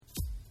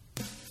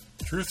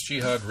Truth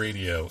Jihad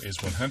Radio is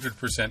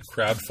 100%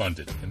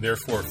 crowdfunded and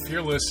therefore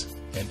fearless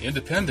and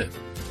independent.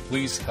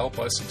 Please help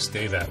us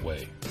stay that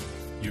way.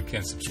 You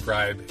can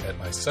subscribe at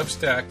my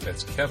Substack,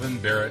 that's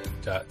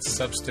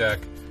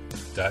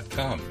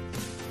kevinbarrett.substack.com.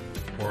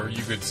 Or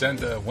you could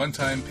send a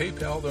one-time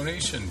PayPal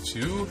donation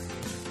to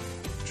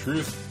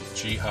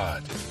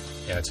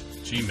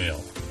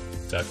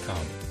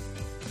truthjihad@gmail.com.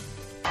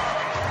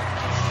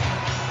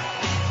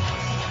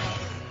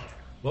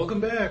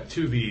 Welcome back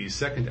to the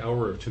second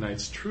hour of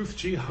tonight's Truth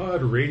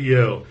Jihad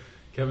Radio.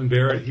 Kevin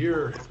Barrett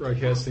here,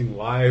 broadcasting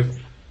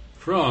live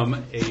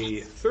from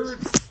a third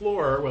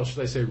floor, well,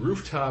 should I say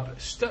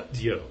rooftop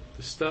studio.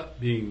 The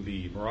stut being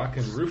the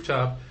Moroccan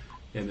rooftop,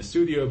 and the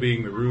studio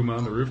being the room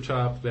on the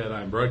rooftop that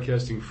I'm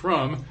broadcasting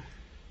from,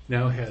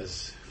 now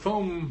has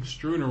foam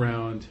strewn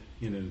around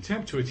in an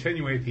attempt to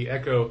attenuate the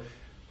echo.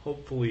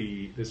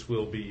 Hopefully this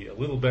will be a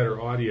little better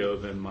audio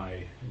than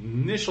my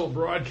initial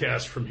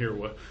broadcast from here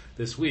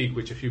this week,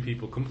 which a few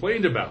people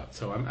complained about.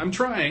 So I'm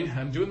trying.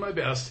 I'm doing my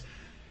best.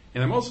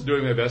 And I'm also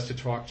doing my best to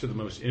talk to the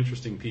most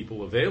interesting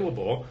people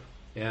available.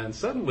 And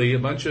suddenly a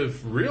bunch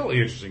of really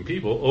interesting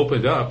people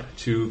opened up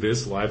to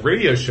this live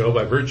radio show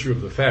by virtue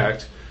of the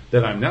fact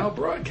that I'm now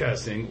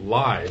broadcasting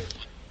live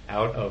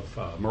out of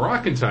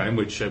Moroccan time,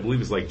 which I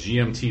believe is like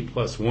GMT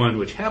 +1,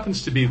 which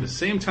happens to be the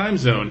same time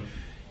zone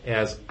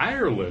as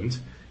Ireland.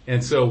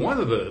 And so one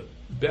of the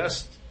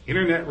best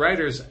internet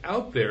writers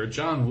out there,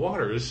 John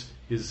Waters,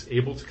 is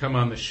able to come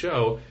on the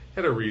show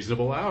at a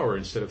reasonable hour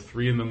instead of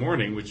 3 in the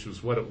morning, which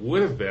was what it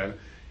would have been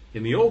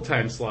in the old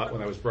time slot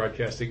when I was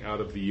broadcasting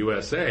out of the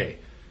USA.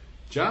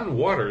 John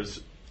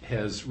Waters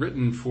has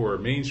written for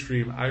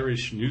mainstream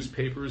Irish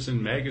newspapers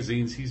and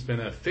magazines. He's been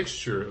a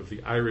fixture of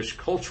the Irish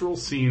cultural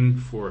scene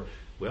for,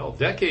 well,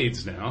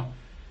 decades now.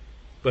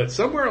 But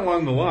somewhere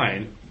along the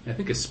line, I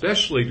think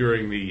especially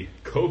during the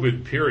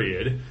COVID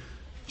period,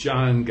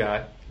 John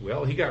got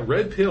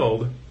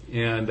red-pilled,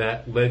 and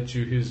that led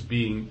to his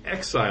being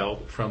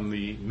exiled from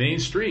the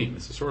mainstream.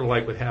 This is sort of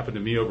like what happened to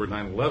me over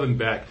 9/11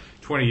 back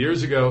 20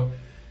 years ago.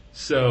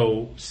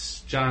 So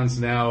John's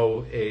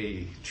now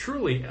a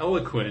truly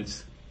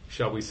eloquent,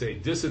 shall we say,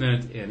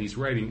 dissident, and he's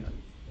writing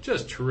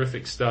just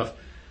terrific stuff.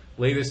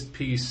 Latest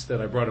piece that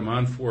I brought him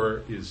on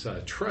for is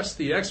Trust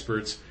the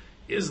Experts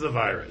is the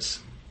Virus.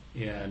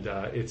 And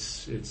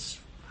it's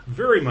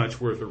very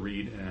much worth a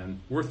read and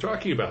worth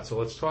talking about. So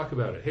let's talk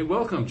about it. Hey,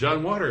 welcome,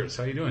 John Waters.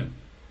 How you doing?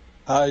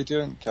 How you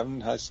doing, Kevin?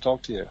 Nice to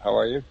talk to you. How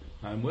are you?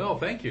 I'm well,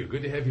 thank you.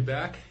 Good to have you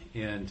back.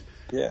 And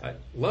yeah, I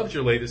loved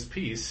your latest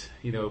piece.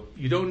 You know,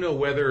 you don't know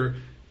whether,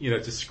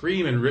 to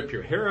scream and rip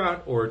your hair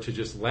out or to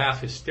just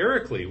laugh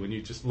hysterically when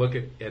you just look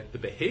at the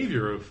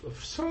behavior of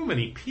so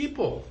many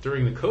people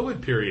during the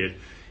COVID period.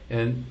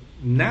 And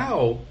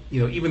now,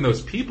 even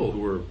those people who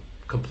were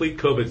complete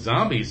COVID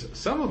zombies,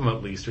 some of them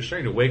at least are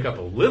starting to wake up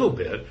a little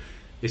bit.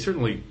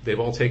 They've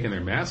all taken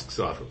their masks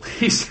off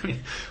at least.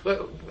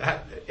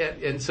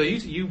 And so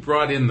you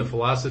brought in the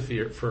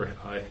philosophy for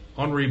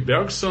Henri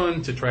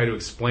Bergson to try to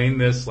explain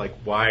this, like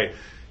why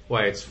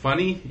it's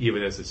funny,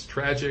 even as it's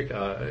tragic.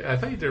 I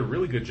thought you did a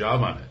really good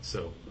job on it.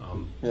 So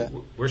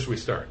where should we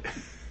start?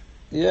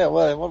 Yeah,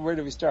 well, where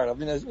do we start? I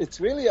mean,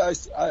 it's really, I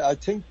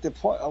think the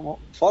point,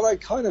 what I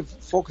kind of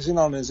focusing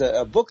on is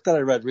a book that I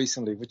read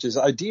recently, which is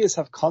Ideas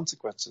Have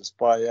Consequences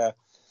by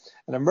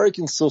an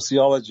American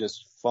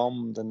sociologist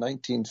from the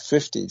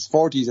 1950s,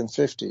 40s and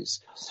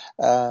 50s.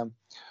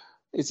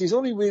 It's his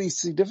only really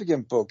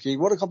significant book. He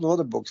wrote a couple of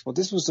other books, but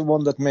this was the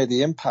one that made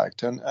the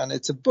impact. And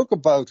it's a book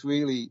about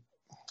really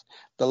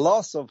the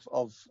loss of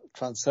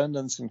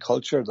transcendence in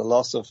culture, the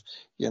loss of,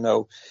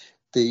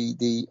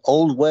 the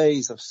old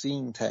ways of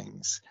seeing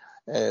things,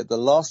 the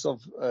loss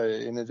of,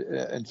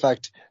 in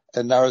fact,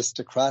 an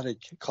aristocratic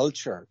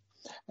culture,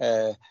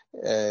 the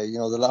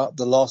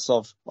loss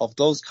of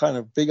those kind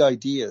of big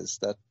ideas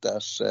that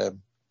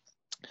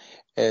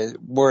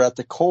were at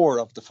the core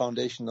of the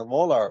foundation of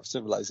all our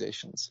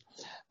civilizations.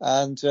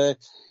 And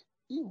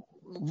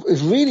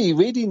really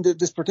reading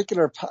this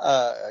particular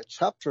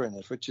chapter in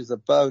it, which is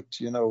about,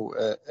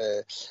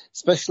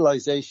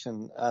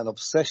 specialization and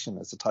obsession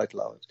as the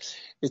title of it.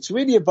 It's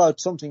really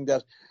about something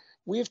that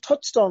we have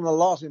touched on a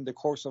lot in the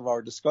course of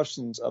our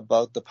discussions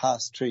about the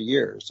past 3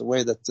 years, the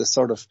way that the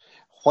sort of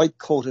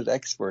white-coated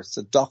experts,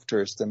 the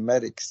doctors, the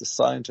medics, the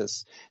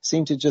scientists,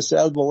 seem to just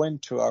elbow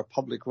into our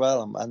public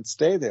realm and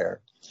stay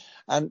there.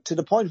 And to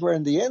the point where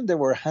in the end they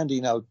were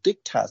handing out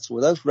diktats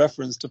without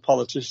reference to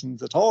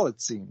politicians at all, it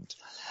seemed.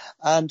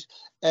 And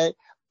I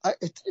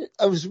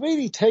was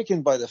really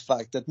taken by the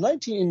fact that in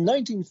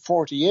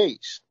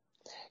 1948,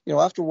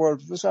 after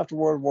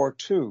World War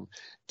II,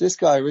 this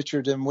guy,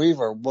 Richard M.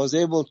 Weaver, was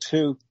able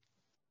to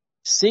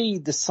see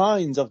the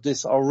signs of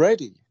this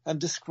already and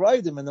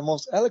describe them in the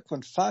most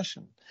eloquent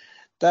fashion.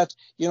 That,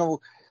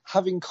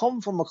 having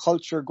come from a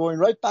culture going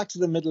right back to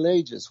the Middle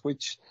Ages,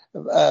 which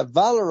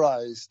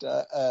valorized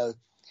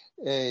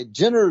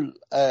general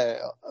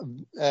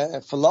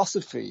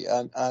philosophy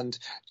and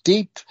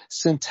deep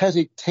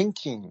synthetic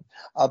thinking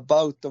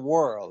about the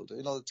world.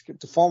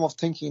 The form of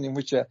thinking in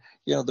which the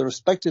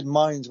respected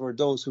minds were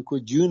those who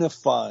could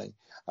unify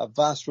a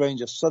vast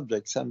range of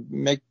subjects and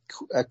make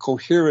a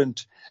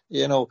coherent,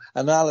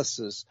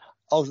 analysis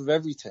out of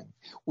everything.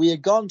 We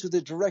had gone to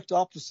the direct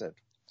opposite,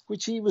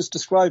 which he was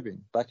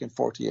describing back in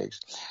 48,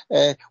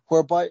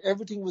 whereby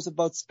everything was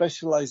about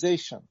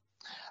specialization.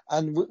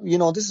 And,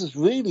 this is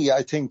really,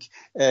 I think,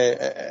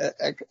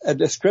 a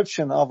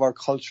description of our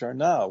culture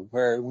now,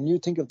 where when you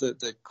think of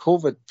the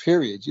COVID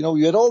period,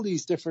 you had all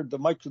these different, the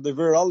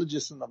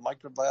virologists and the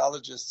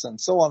microbiologists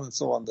and so on,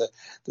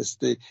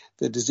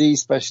 the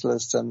disease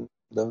specialists and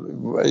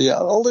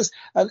all this.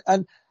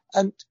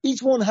 And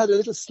each one had a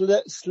little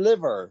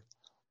sliver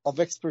of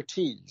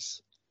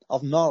expertise,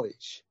 of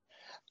knowledge.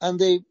 And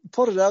they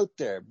put it out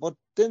there, but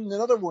then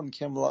another one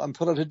came along and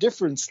put out a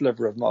different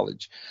sliver of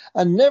knowledge,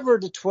 and never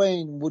the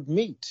twain would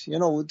meet.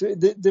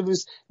 There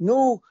was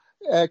no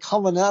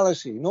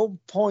commonality, no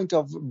point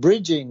of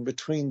bridging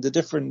between the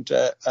different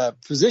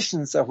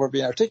positions that were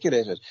being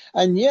articulated.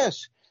 And yet,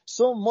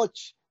 so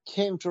much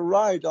came to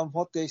ride on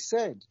what they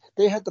said.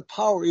 They had the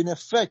power, in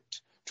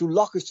effect, to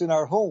lock us in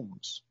our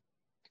homes,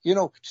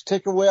 to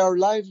take away our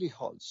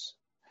livelihoods.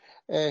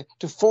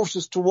 To force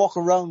us to walk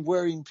around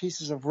wearing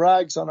pieces of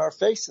rags on our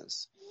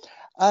faces.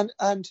 And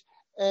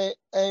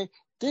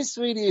this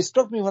really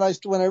struck me when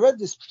I read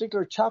this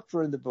particular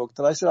chapter in the book,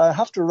 that I said, I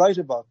have to write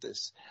about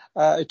this.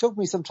 It took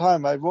me some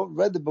time. I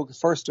read the book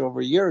first over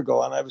a year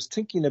ago, and I was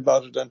thinking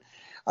about it, and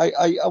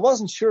I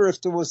wasn't sure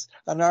if there was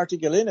an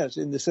article in it,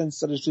 in the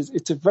sense that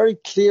it's a very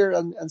clear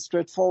and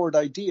straightforward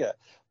idea.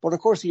 But of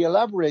course, he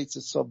elaborates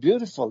it so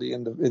beautifully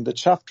in the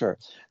chapter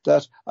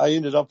that I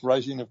ended up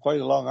writing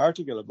quite a long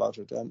article about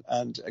it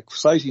and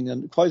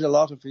citing quite a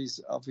lot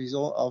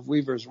of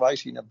Weaver's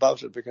writing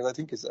about it, because I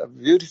think it's a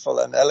beautiful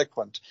and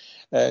eloquent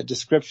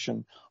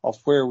description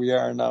of where we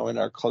are now in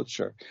our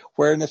culture,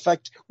 where in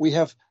effect we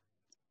have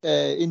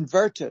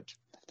inverted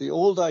the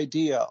old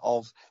idea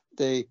of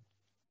the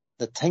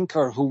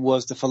thinker who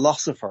was the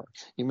philosopher.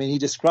 He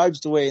describes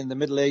the way in the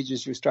Middle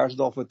Ages you started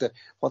off with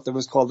what there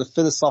was called the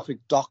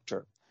philosophic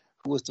doctor,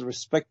 who was the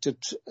respected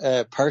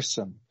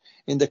person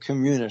in the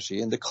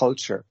community, in the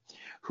culture,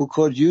 who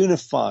could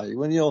unify.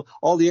 When,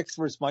 all the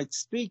experts might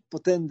speak,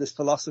 but then this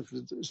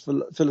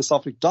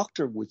philosophic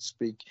doctor would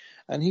speak,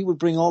 and he would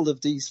bring all of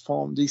these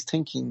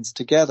thinkings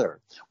together.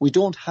 We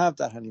don't have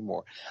that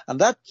anymore. And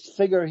that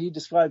figure he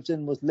describes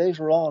was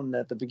later on,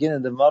 at the beginning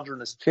of the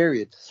modernist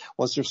period,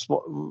 was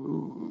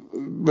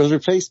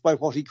replaced by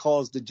what he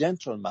calls the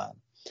gentleman.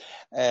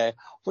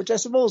 Which I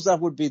suppose that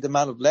would be the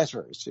man of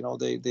letters.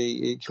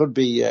 It could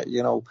be,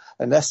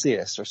 an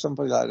essayist or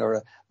something like that,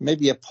 or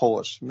maybe a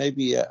poet,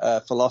 maybe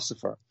a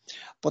philosopher.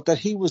 But that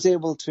he was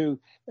able to,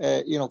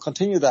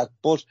 continue that,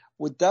 but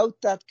without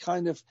that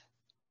kind of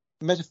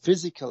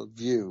metaphysical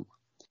view,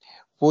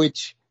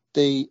 which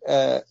the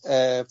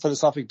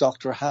philosophic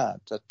doctor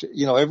had. That,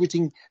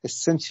 everything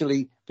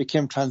essentially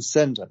became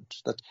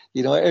transcendent. That,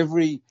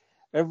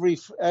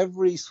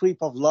 every sweep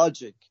of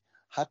logic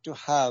had to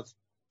have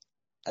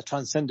a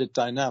transcendent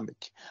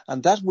dynamic,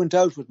 and that went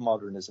out with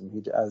modernism,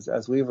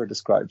 as Weaver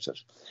describes it.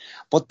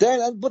 But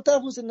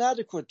that was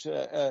inadequate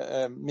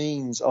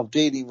means of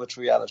dealing with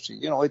reality.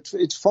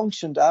 It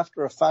functioned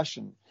after a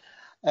fashion,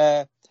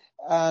 and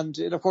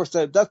of course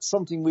that's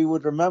something we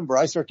would remember.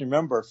 I certainly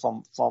remember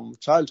from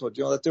childhood.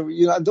 That there,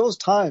 at those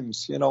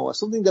times,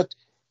 something that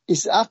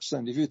is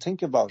absent if you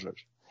think about it.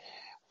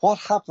 What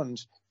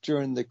happened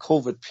during the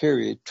COVID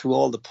period to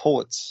all the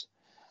poets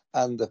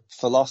and the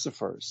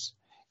philosophers?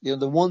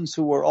 The ones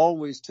who were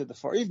always to the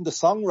front, even the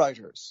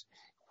songwriters,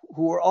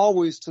 who were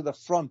always to the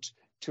front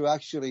to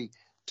actually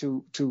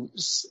to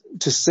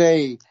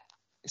say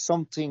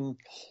something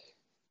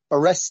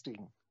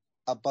arresting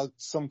about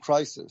some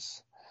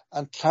crisis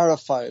and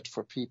clarify it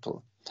for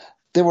people.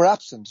 They were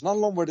absent. Not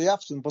only were they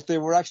absent, but they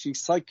were actually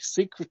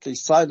secretly,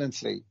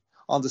 silently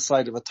on the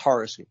side of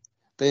authority.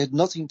 They had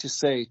nothing to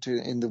say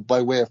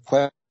by way of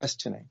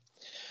questioning.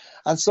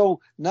 And so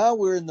now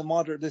we're in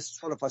this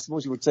sort of, I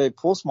suppose you would say,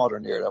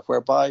 postmodern era,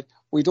 whereby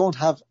we don't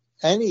have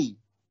any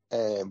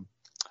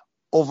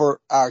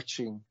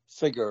overarching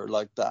figure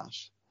like that.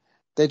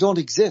 They don't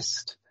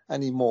exist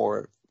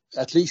anymore,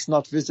 at least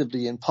not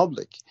visibly in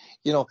public.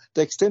 The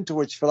extent to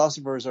which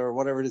philosophers or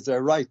whatever it is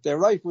they're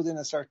right within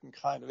a certain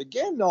kind of,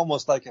 again,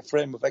 almost like a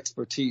frame of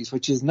expertise,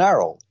 which is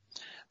narrow.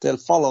 They'll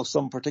follow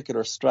some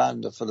particular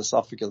strand of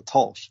philosophical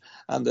thought,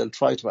 and they'll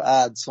try to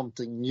add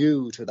something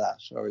new to that,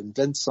 or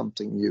invent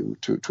something new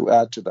to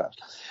add to that.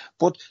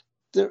 But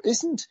there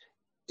isn't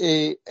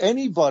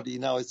anybody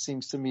now, it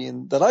seems to me,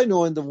 that I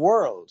know in the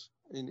world,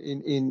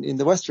 in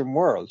the Western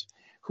world,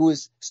 who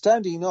is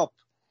standing up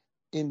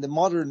in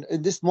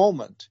this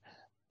moment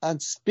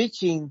and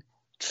speaking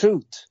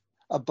truth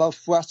about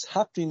what's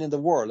happening in the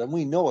world. And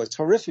we know it's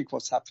horrific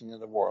what's happening in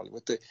the world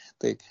with the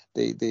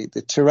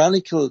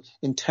tyrannical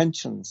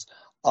intentions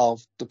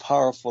of the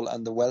powerful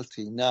and the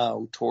wealthy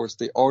now towards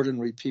the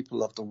ordinary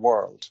people of the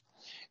world.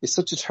 is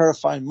such a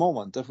terrifying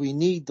moment that we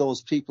need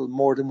those people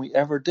more than we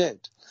ever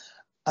did.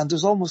 And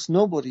there's almost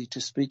nobody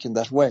to speak in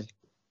that way.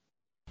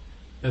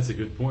 That's a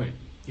good point.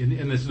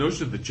 And this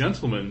notion of the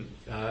gentleman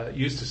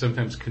used to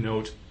sometimes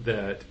connote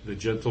that the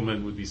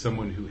gentleman would be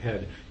someone who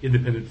had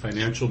independent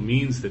financial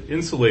means that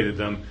insulated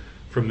them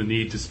from the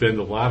need to spend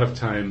a lot of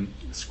time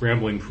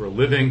scrambling for a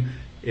living,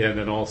 and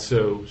then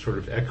also sort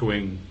of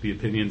echoing the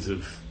opinions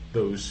of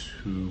those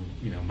who,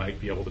 might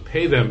be able to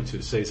pay them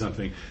to say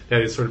something.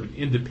 That is sort of an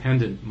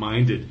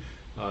independent-minded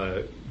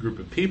group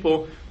of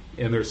people,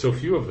 and there are so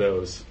few of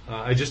those.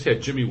 I just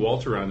had Jimmy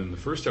Walter on in the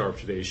first hour of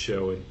today's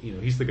show, and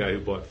he's the guy who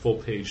bought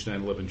full-page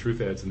 9/11 truth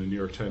ads in the New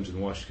York Times and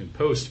the Washington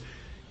Post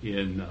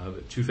in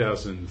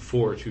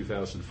 2004,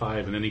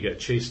 2005, and then he got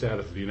chased out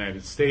of the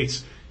United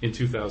States in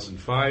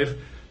 2005.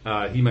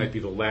 He might be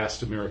the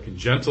last American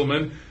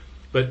gentleman.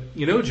 But,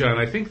 John,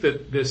 I think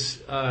that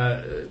this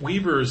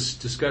Weaver's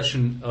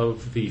discussion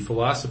of the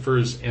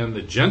philosophers and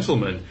the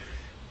gentleman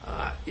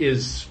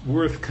is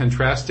worth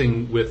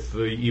contrasting with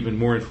the even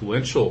more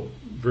influential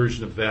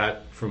version of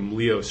that from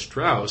Leo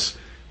Strauss,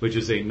 which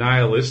is a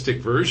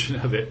nihilistic version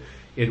of it,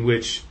 in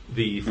which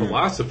the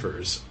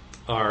philosophers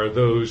are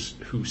those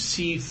who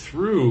see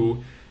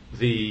through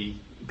the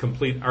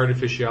complete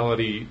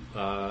artificiality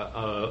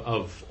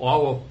of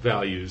all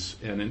values,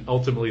 and then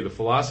ultimately the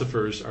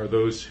philosophers are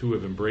those who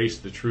have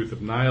embraced the truth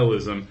of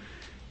nihilism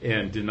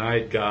and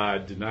denied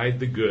God, denied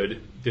the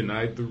good,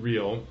 denied the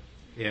real,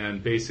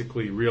 and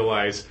basically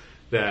realize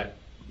that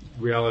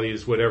reality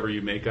is whatever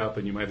you make up,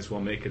 and you might as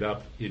well make it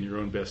up in your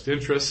own best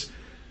interests.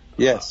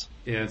 Yes.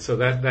 And so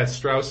that's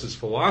Strauss's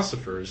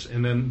philosophers.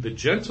 And then the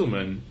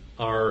gentlemen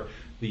are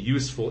the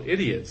useful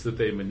idiots that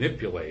they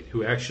manipulate,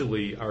 who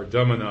actually are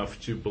dumb enough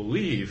to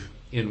believe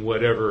in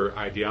whatever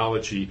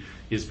ideology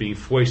is being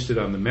foisted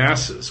on the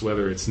masses,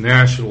 whether it's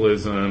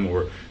nationalism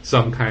or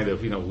some kind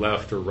of,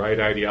 left or right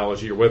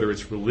ideology, or whether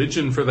it's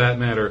religion for that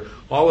matter.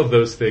 All of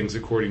those things,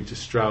 according to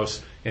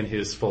Strauss and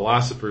his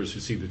philosophers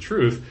who see the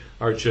truth,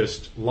 are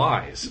just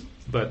lies.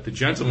 But the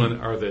gentlemen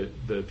are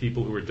the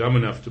people who are dumb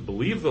enough to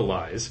believe the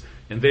lies,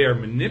 and they are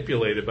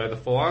manipulated by the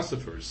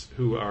philosophers,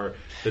 who are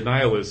the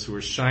nihilists, who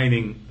are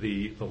shining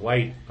the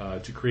light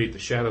to create the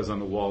shadows on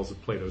the walls of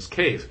Plato's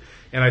cave.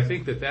 And I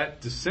think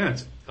that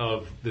descent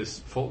of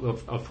this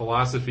of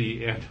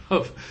philosophy and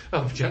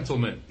of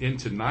gentlemen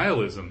into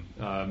nihilism,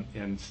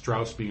 and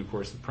Strauss being, of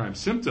course, the prime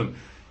symptom,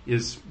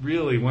 is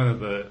really one of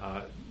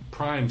the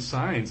prime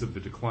signs of the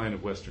decline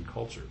of Western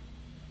culture.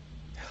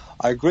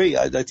 I agree.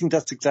 I think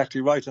that's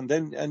exactly right.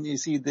 And you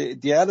see,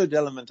 the added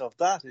element of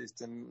that is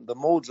the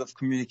modes of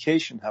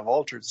communication have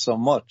altered so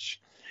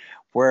much,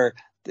 where,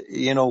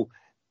 the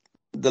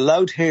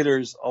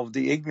loud-hailers of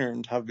the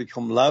ignorant have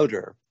become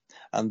louder,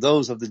 and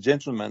those of the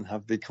gentlemen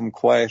have become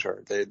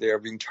quieter. They are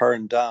being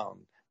turned down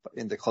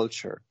in the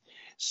culture.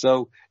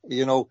 So,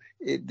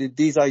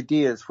 these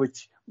ideas,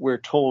 which we're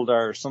told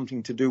are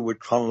something to do with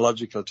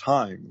chronological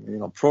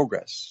time,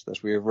 progress,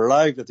 that we have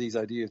arrived at these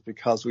ideas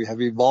because we have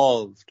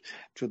evolved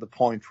to the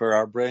point where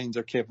our brains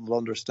are capable of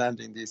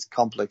understanding these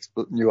complex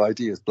new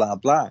ideas, blah,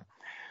 blah.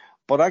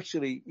 But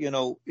actually,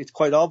 it's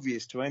quite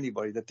obvious to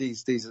anybody that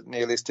these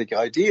nihilistic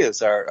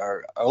ideas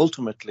are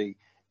ultimately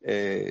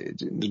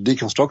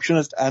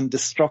deconstructionist and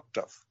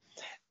destructive.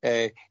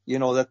 This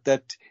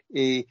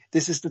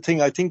is the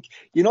thing I think,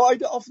 I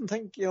often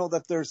think,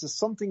 that there's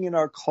something in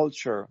our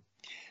culture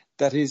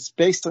that is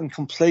based on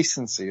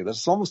complacency.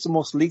 That's almost the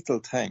most lethal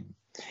thing.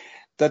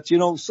 That,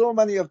 so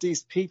many of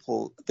these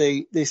people,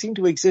 they seem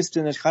to exist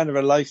in a kind of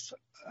a life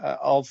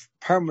of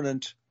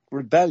permanent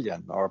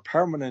rebellion or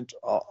permanent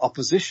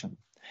opposition,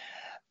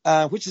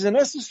 which is a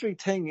necessary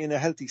thing in a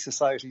healthy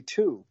society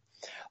too.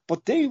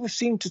 But they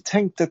seem to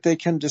think that they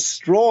can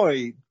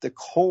destroy the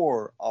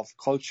core of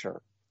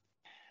culture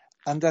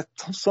and that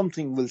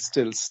something will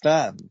still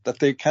stand, that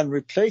they can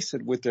replace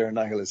it with their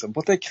nihilism,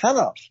 but they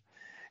cannot.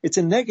 It's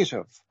a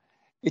negative.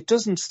 It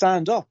doesn't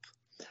stand up.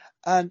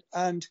 And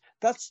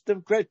that's the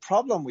great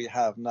problem we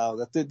have now,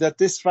 that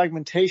this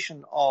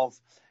fragmentation of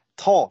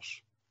thought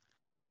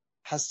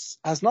has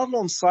not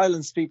only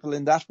silenced people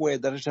in that way,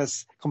 that it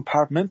has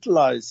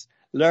compartmentalized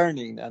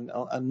learning and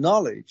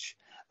knowledge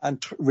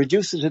and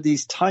reduced it to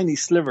these tiny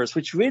slivers,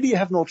 which really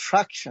have no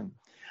traction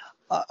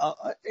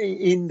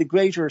in the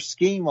greater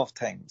scheme of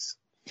things.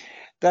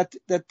 That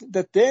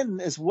then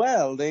as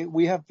well,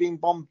 we have been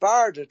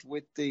bombarded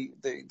with the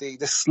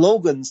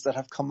slogans that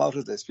have come out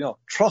of this,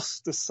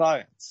 trust the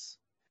science,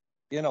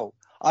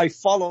 I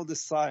follow the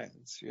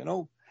science,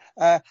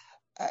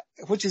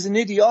 which is an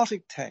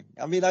idiotic thing.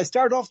 I mean, I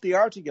start off the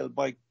article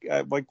by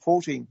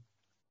quoting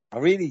a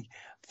really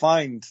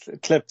fine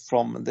clip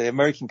from the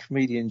American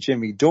comedian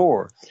Jimmy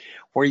Dore,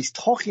 where he's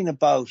talking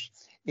about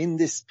in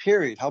this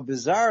period how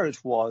bizarre it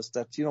was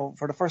that,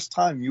 for the first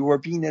time you were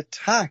being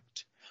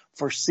attacked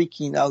for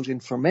seeking out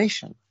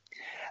information,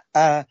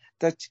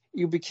 that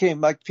you became,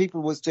 like,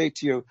 people would say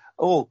to you,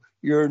 oh,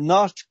 you're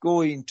not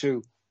going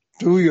to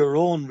do your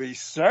own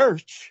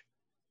research.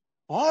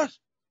 What?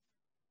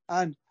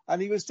 And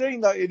And he was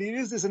saying that, and he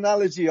used this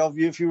analogy of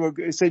if you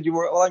were, said you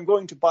were, well, I'm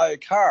going to buy a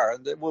car.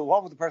 And well,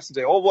 what would the person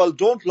say? Oh, well,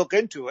 don't look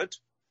into it.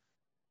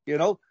 You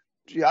know,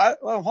 yeah,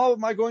 well, how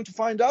am I going to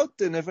find out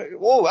then?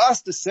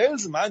 Ask the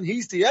salesman.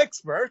 He's the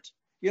expert.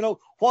 You know,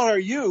 what are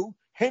you,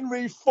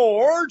 Henry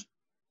Ford?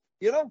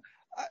 You know,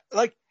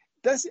 like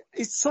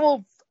it's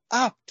so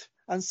apt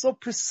and so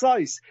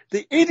precise.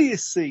 The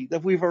idiocy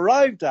that we've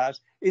arrived at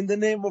in the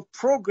name of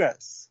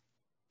progress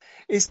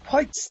is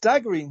quite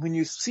staggering when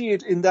you see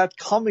it in that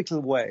comical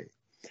way.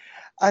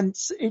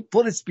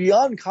 But it's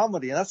beyond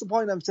comedy, and that's the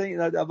point I'm saying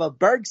about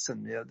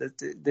Bergson, you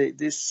know,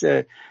 this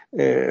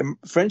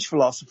French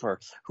philosopher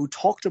who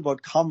talked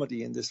about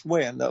comedy in this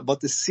way and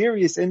about the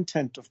serious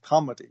intent of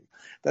comedy,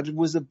 that it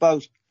was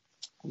about,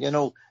 you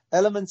know,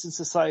 elements in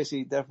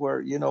society that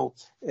were, you know,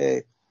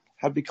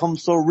 had become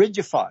so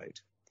rigidified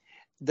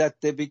that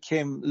they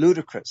became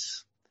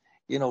ludicrous,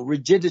 you know,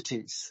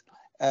 rigidities.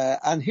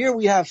 And here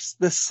we have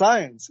the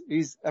science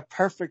is a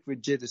perfect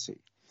rigidity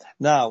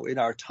now in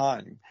our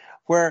time,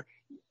 where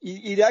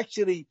it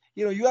actually,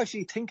 you know, you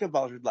actually think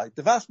about it like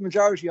the vast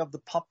majority of the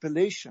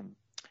population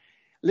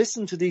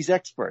listen to these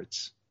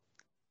experts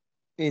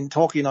in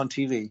talking on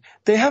TV.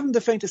 They haven't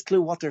the faintest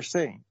clue what they're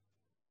saying.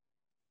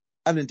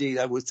 And indeed,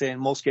 I would say in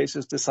most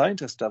cases, the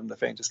scientists haven't the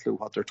faintest clue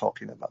what they're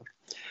talking about.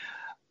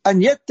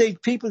 And yet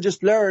people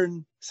just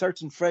learn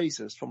certain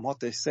phrases from what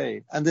they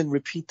say and then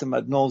repeat them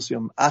ad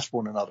nauseum at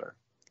one another.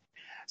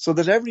 So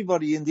that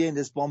everybody in the end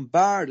is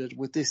bombarded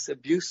with this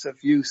abusive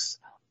use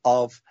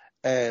of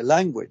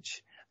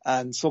language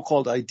and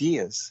so-called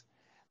ideas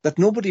that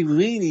nobody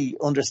really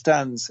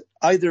understands,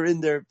 either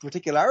in their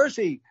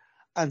particularity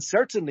and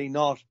certainly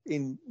not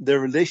in their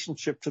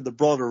relationship to the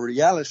broader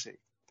reality,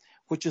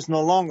 which is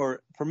no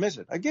longer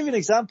permitted. I'll give you an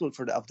example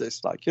of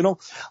this. Like, you know,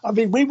 I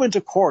mean, we went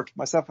to court,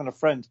 myself and a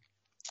friend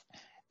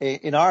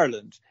in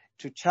Ireland,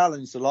 to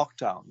challenge the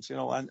lockdowns, you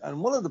know,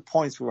 and one of the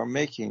points we were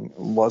making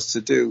was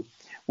to do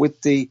with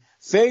the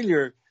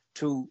failure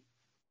to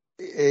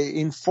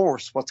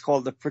enforce what's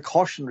called the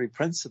precautionary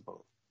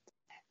principle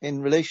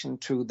in relation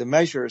to the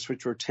measures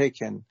which were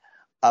taken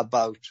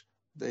about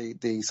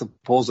the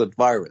supposed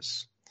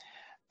virus.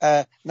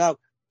 Now,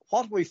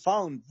 what we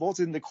found both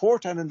in the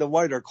court and in the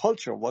wider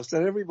culture was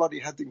that everybody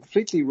had the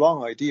completely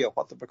wrong idea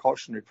what the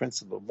precautionary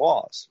principle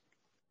was.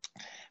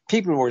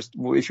 People were,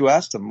 if you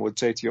asked them, would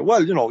say to you,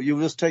 well, you know, you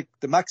just take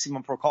the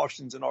maximum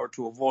precautions in order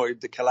to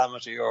avoid the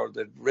calamity or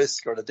the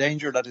risk or the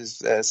danger that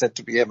is said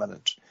to be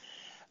imminent.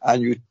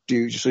 And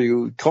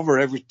you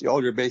cover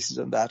all your bases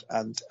on that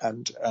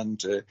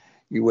and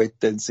you wait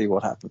then see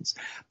what happens.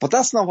 But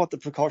that's not what the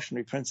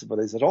precautionary principle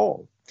is at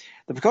all.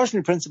 The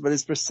precautionary principle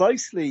is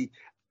precisely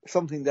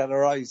something that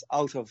arises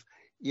out of,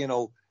 you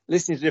know,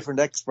 listening to different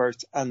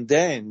experts and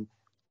then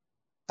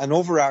an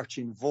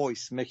overarching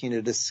voice making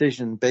a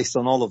decision based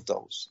on all of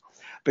those.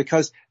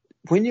 Because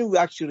when you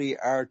actually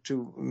are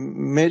to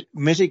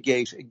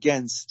mitigate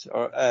against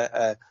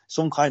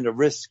some kind of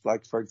risk,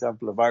 like, for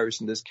example, a virus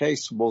in this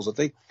case,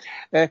 supposedly,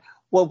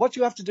 well, what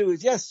you have to do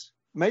is, yes,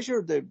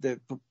 measure the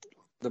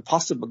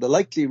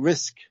likely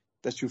risk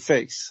that you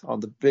face on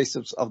the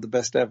basis of the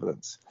best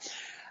evidence,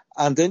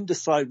 and then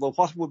decide, well,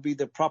 what would be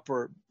the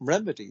proper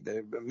remedy,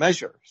 the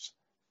measures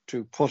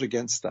to put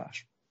against that.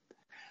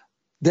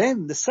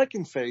 Then the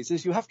second phase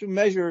is you have to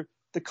measure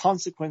the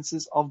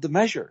consequences of the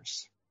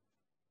measures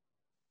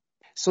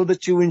so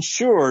that you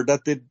ensure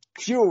that the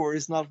cure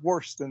is not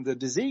worse than the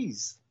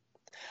disease.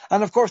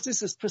 And of course,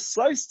 this is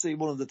precisely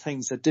one of the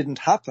things that didn't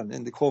happen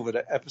in the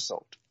COVID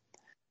episode.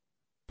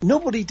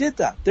 Nobody did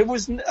that.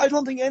 I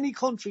don't think any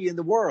country in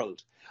the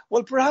world.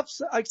 Well,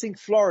 perhaps I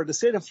think the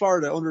state of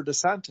Florida under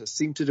DeSantis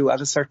seemed to do at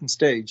a certain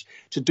stage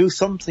to do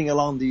something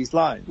along these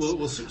lines.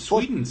 Well,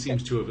 Sweden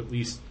seems to have at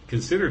least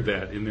considered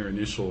that in their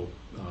initial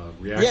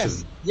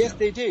reaction. Yes,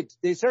 they did.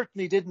 They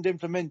certainly didn't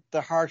implement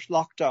the harsh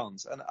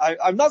lockdowns. And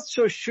I'm not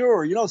so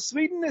sure. You know,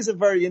 Sweden is a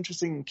very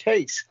interesting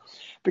case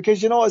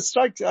because, you know,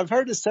 I've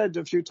heard it said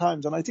a few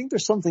times, and I think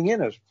there's something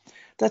in it,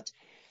 that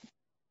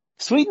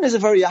Sweden is a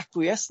very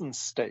acquiescent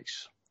state.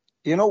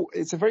 You know,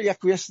 it's a very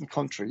acquiescent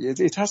country.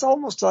 It has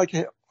almost like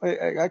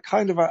a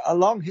kind of a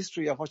long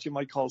history of what you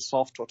might call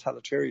soft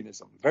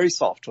totalitarianism, very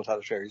soft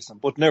totalitarianism,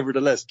 but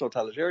nevertheless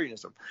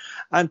totalitarianism.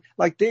 And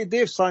like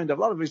they've signed up,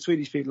 a lot of the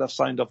Swedish people have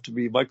signed up to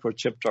be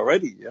microchipped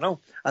already, you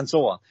know, and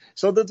so on.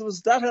 So there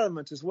was that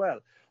element as well.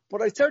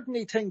 But I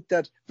certainly think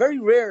that very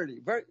rarely,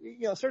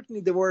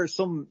 certainly there were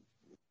some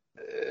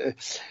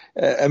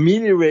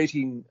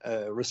ameliorating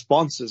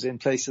responses in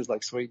places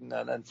like Sweden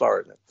and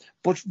Florida.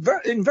 But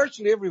in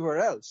virtually everywhere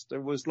else,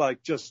 there was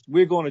like just,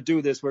 we're going to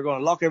do this, we're going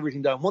to lock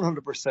everything down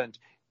 100%,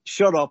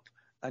 shut up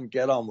and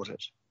get on with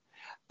it.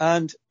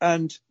 And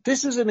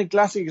this is a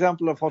classic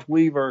example of what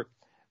Weaver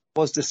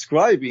was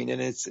describing in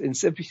its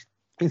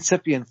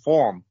incipient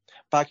form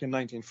back in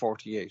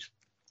 1948.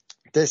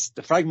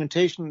 The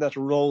fragmentation that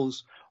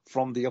arose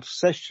from the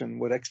obsession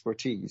with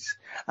expertise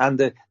and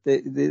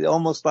the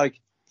almost like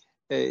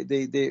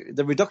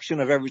the reduction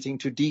of everything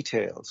to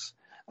details,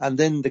 and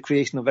then the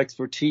creation of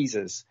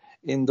expertises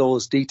in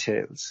those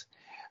details,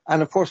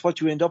 And of course,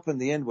 what you end up in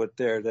the end with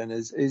there then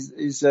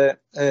is a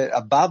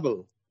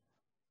babble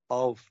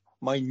of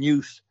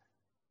minute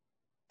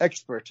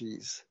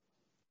expertise,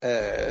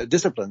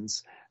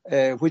 disciplines,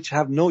 which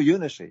have no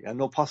unity and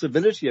no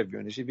possibility of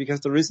unity because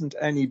there isn't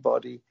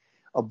anybody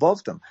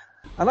above them.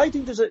 And I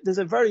think there's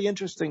a very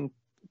interesting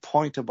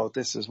point about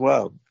this as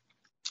well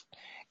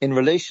in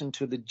relation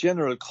to the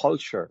general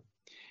culture.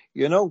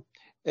 You know,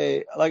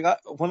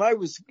 when I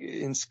was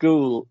in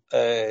school,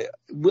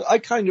 I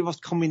kind of was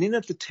coming in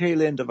at the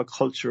tail end of a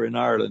culture in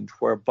Ireland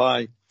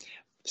whereby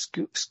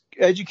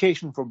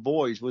education for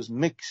boys was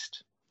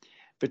mixed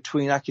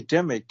between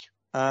academic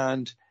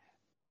and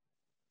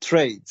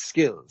trade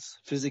skills,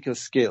 physical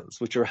skills,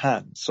 which are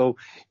hands. So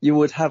you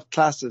would have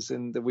classes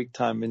in the week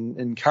time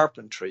in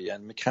carpentry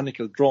and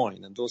mechanical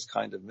drawing and those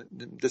kind of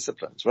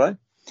disciplines, right?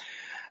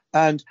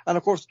 And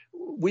of course,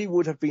 we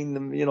would have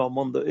been, you know,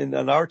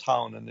 in our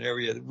town and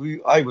area.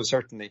 I was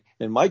certainly,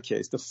 in my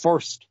case, the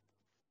first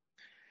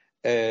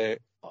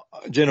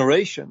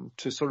generation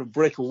to sort of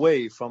break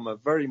away from a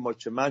very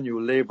much a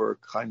manual labor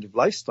kind of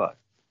lifestyle.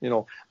 You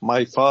know,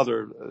 my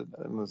father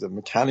was a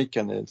mechanic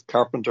and a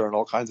carpenter and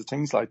all kinds of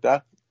things like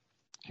that.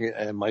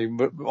 My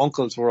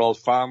uncles were all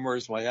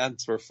farmers. My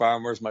aunts were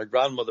farmers. My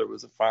grandmother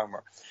was a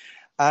farmer.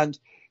 And,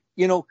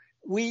 you know,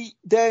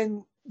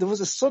 there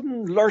was a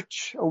sudden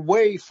lurch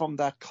away from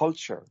that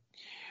culture,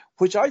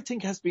 which I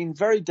think has been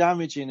very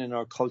damaging in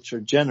our culture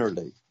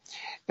generally.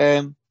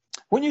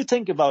 When you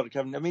think about it,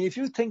 Kevin, I mean, if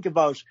you think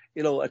about,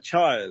 you know, a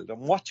child and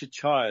watch a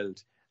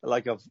child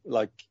like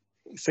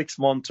 6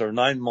 months or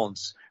 9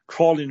 months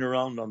crawling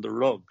around on the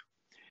rug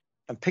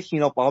and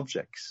picking up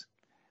objects,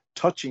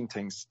 touching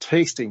things,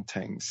 tasting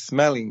things,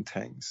 smelling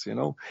things, you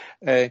know,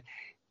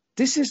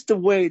 this is the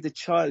way the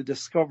child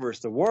discovers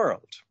the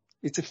world.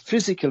 It's a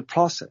physical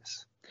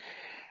process.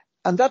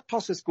 And that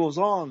process goes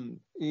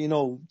on, you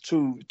know,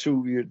 to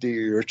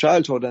your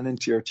childhood and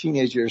into your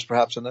teenage years,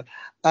 perhaps.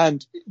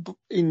 And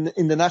in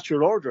the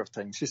natural order of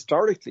things,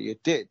 historically,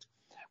 it did,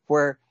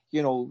 where,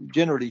 you know,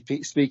 generally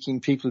speaking,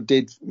 people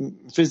did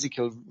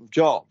physical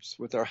jobs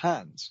with their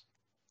hands.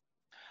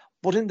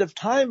 But in the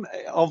time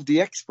of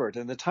the expert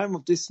and the time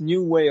of this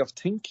new way of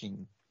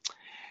thinking,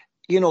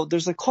 you know,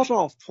 there's a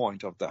cutoff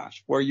point of that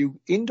where you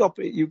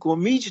go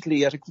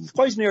immediately at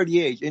quite an early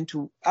age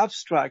into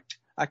abstract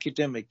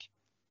academic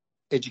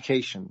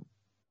education,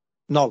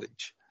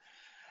 knowledge.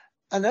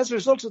 And as a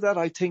result of that,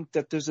 I think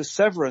that there's a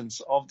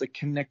severance of the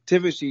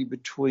connectivity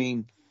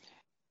between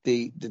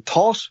the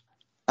thought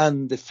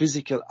and the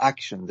physical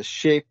action, the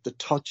shape, the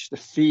touch, the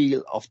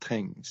feel of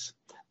things.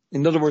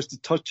 In other words, the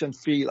touch and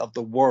feel of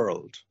the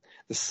world,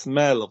 the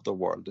smell of the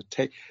world, the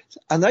taste.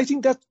 And I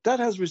think that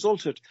has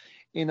resulted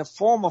in a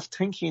form of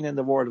thinking in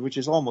the world which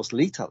is almost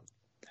lethal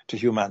to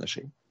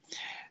humanity,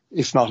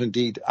 if not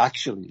indeed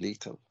actually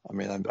lethal. I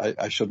mean,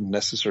 I shouldn't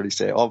necessarily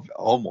say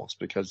almost,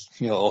 because,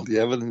 you know, all the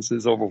evidence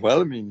is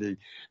overwhelmingly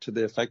to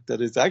the effect that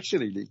it's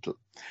actually lethal.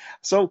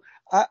 So,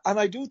 and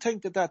I do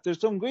think that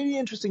there's some really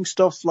interesting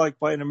stuff like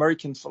by an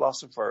American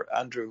philosopher,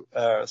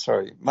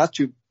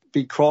 Matthew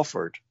B.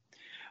 Crawford,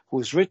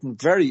 who's written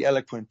very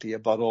eloquently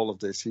about all of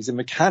this. He's a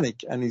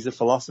mechanic and he's a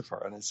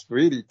philosopher, and it's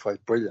really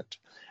quite brilliant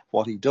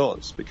what he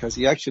does, because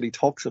he actually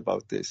talks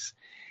about this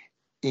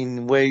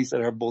in ways that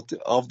are both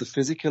of the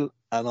physical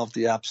and of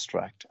the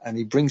abstract. And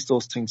he brings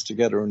those things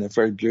together in a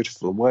very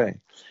beautiful way.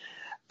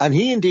 And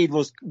he indeed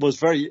was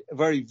very,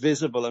 very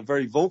visible and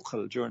very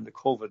vocal during the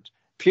COVID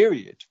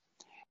period,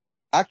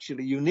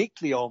 actually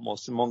uniquely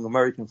almost among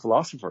American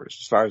philosophers,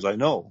 as far as I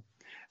know.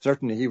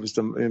 Certainly he was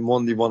the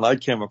one I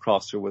came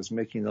across who was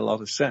making a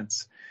lot of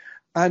sense.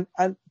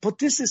 But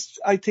this is,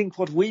 I think,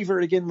 what Weaver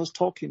again was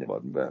talking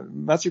about.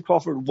 Matthew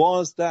Crawford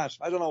was that,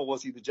 I don't know,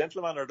 was he the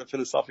gentleman or the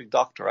philosophic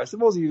doctor? I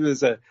suppose he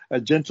was a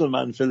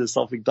gentleman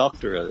philosophic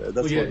doctor.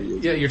 That's what he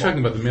is. Yeah, you're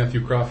talking about the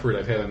Matthew Crawford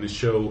I've had on this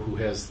show, who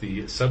has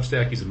the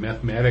Substack. He's a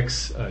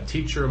mathematics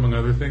teacher, among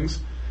other things.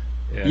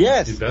 And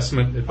yes.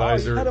 Investment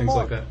advisor, things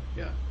like that.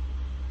 Yeah.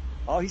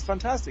 Oh, he's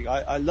fantastic.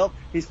 I love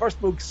his first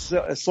book,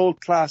 Shop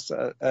Class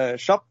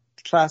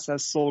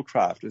as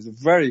Soulcraft, is a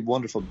very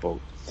wonderful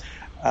book.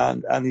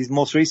 And his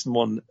most recent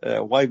one,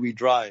 Why We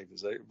Drive,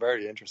 is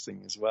very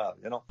interesting as well,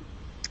 you know.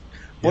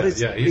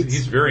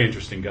 He's a very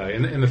interesting guy.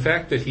 And the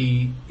fact that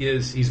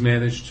he's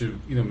managed to,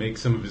 you know, make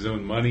some of his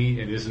own money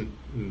and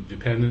isn't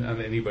dependent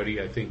on anybody,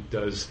 I think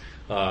does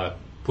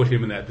put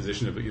him in that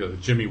position of, you know, the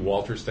Jimmy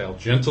Walter style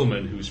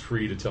gentleman who's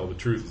free to tell the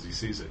truth as he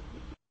sees it.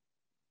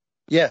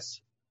 Yes,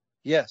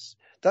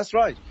 that's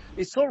right.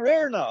 It's so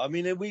rare now. I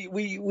mean,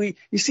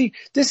 you see,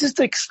 this is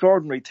the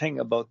extraordinary thing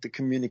about the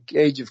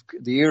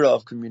era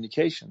of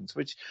communications,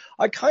 which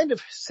I kind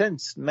of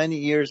sensed many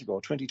years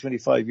ago,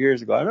 25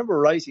 years ago. I remember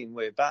writing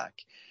way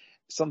back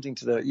something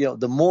to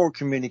the more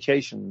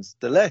communications,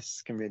 the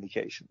less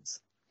communications,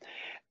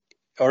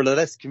 or the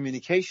less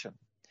communication.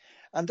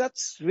 And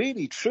that's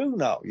really true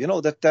now, you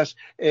know, that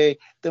the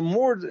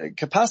more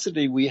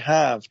capacity we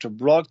have to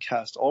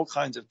broadcast all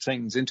kinds of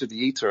things into the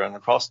ether and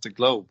across the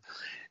globe,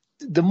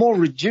 the more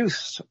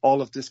reduced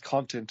all of this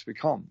content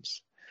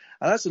becomes.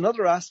 And that's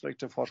another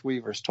aspect of what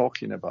Weaver's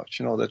talking about,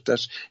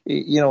 that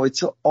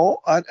it's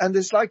all, and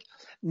it's like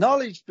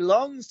knowledge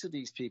belongs to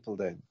these people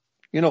then.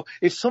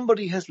 If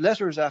somebody has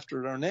letters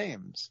after their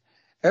names,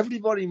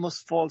 everybody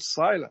must fall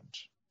silent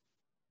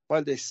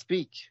while they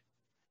speak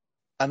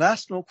and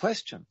ask no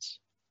questions.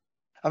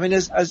 I mean,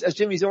 as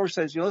Jimmy Dore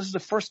says, this is the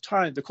first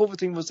time, the COVID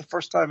thing was the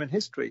first time in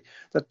history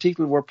that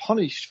people were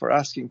punished for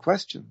asking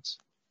questions.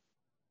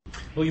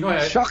 Well,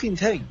 shocking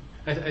thing.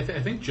 I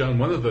think, John,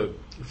 one of the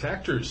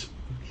factors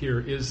here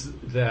is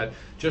that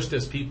just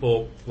as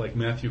people like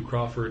Matthew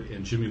Crawford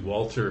and Jimmy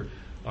Walter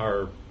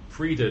are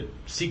free to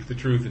seek the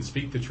truth and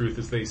speak the truth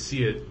as they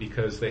see it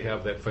because they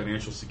have that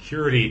financial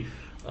security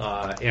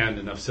and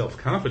enough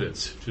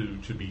self-confidence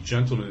to be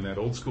gentlemen in that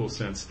old school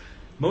sense,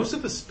 most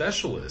of the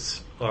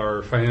specialists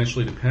are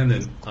financially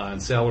dependent on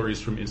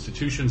salaries from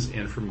institutions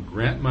and from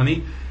grant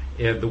money,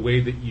 and the way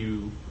that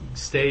you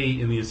stay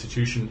in the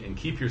institution and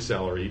keep your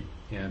salary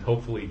and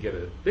hopefully get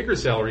a bigger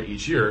salary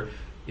each year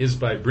is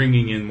by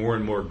bringing in more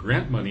and more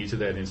grant money to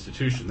that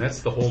institution.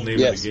 That's the whole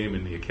name of the game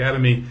in the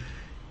academy.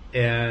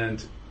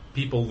 And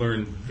people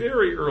learn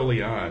very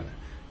early on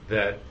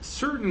that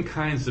certain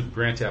kinds of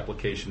grant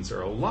applications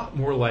are a lot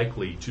more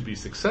likely to be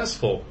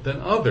successful than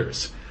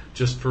others.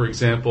 Just for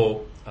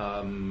example,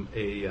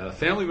 a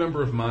family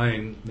member of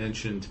mine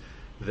mentioned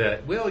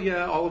that,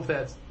 all of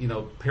that,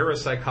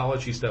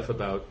 parapsychology stuff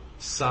about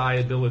psi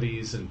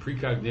abilities and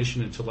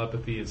precognition and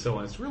telepathy and so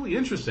on, it's really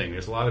interesting.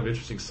 There's a lot of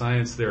interesting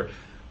science there.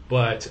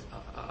 But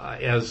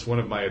as one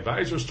of my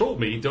advisors told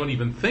me, don't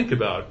even think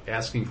about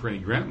asking for any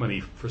grant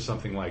money for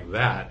something like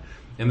that.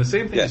 And the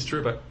same thing is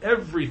true about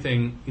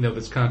everything,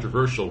 that's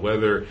controversial,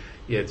 whether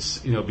it's,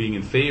 being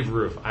in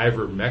favor of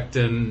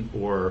ivermectin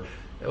or,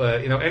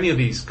 any of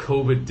these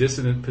COVID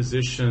dissident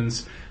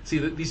positions. See,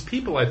 these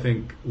people, I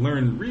think,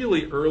 learn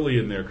really early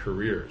in their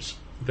careers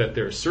that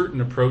there are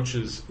certain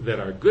approaches that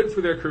are good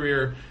for their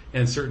career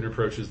and certain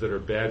approaches that are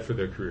bad for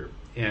their career.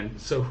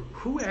 And so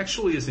who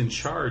actually is in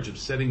charge of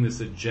setting this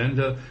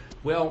agenda?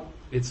 Well,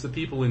 it's the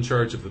people in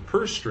charge of the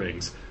purse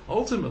strings.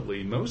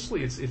 Ultimately,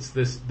 mostly it's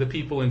the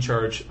people in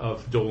charge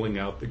of doling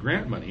out the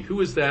grant money.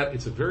 Who is that?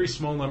 It's a very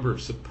small number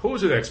of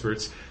supposed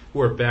experts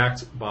who are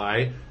backed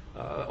by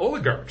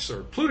oligarchs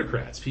or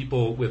plutocrats,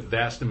 people with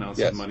vast amounts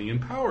of money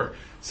and power.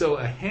 So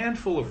a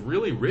handful of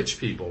really rich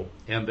people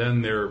and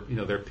then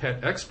their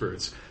pet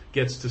experts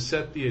gets to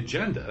set the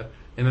agenda.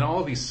 And then all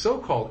of these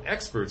so-called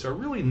experts are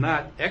really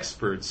not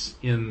experts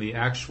in the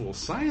actual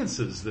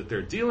sciences that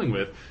they're dealing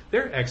with.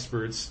 They're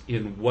experts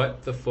in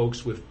what the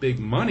folks with big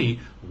money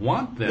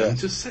want them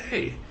to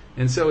say.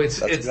 And so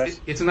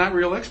it's not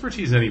real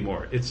expertise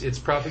anymore. It's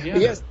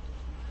propaganda. Yes.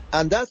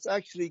 And that's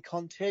actually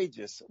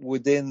contagious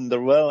within the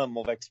realm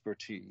of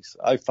expertise,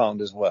 I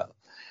found as well.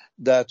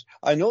 That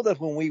I know that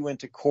when we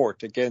went to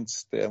court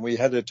against, and we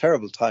had a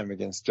terrible time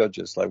against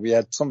judges, like we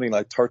had something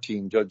like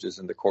 13 judges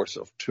in the course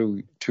of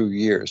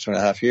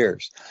 2.5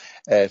 years,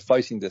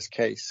 fighting this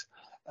case.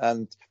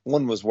 And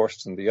one was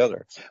worse than the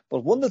other.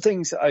 But one of the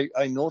things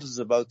I noticed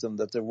about them,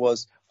 that there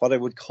was what I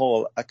would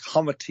call a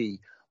comity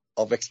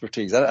of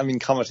expertise. I mean,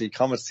 comity,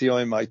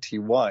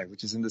 C-O-M-I-T-Y,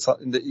 which is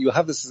you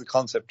have this as a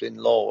concept in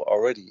law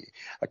already,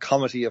 a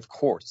comity of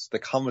courts, the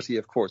comity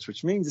of courts,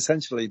 which means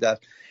essentially that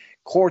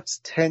courts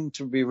tend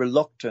to be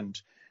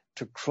reluctant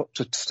to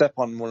step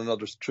on one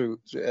another's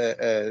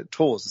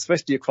toes,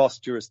 especially across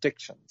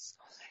jurisdictions.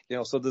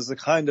 So there's a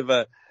kind of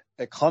a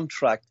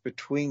contract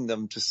between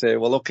them to say,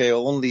 well, okay,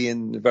 only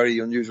in very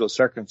unusual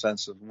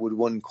circumstances would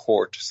one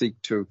court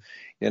seek to,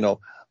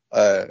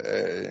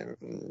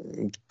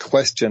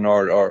 question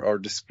or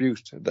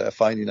dispute the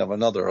finding of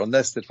another,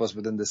 unless it was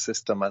within the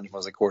system and it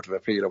was a court of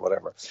appeal or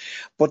whatever.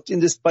 But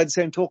by the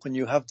same token,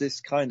 you have this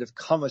kind of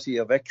comity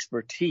of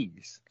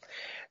expertise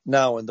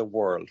now in the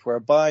world,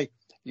 whereby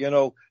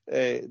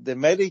the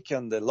medic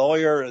and the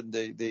lawyer and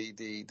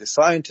the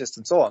scientist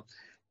and so on,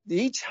 they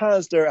each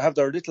have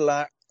their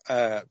little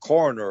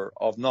corner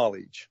of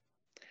knowledge,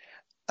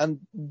 and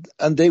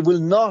they will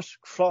not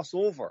cross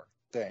over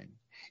then,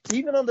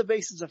 even on the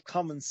basis of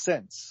common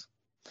sense,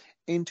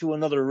 into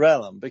another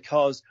realm,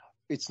 because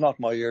it's not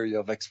my area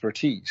of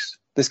expertise,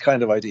 this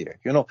kind of idea,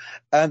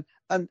 and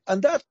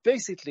that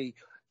basically,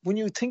 when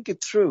you think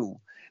it through,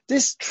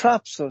 this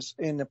traps us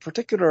in a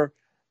particular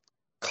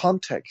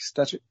context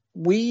that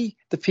we,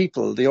 the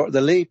people,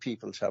 the lay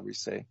people, shall we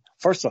say,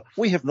 first of all,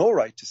 we have no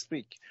right to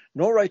speak,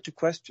 no right to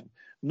question.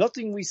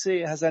 Nothing we say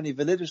has any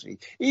validity.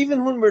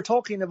 Even when we're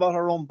talking about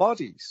our own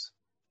bodies,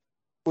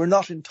 we're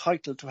not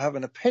entitled to have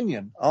an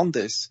opinion on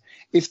this.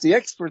 If the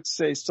experts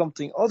say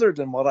something other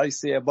than what I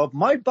say about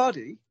my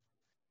body,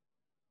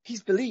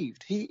 he's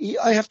believed.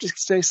 I have to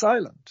stay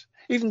silent,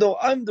 even though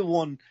I'm the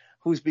one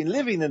who's been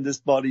living in this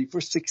body for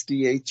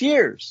 68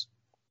 years.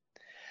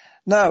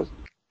 Now,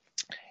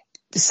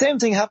 the same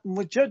thing happened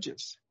with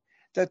judges.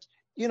 That,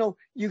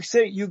 you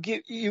say you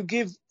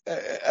give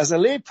as a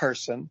lay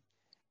person.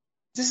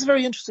 This is a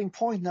very interesting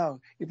point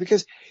now,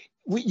 because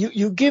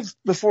you give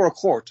before a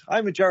court.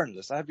 I'm a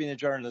journalist. I've been a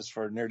journalist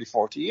for nearly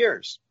 40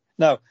 years.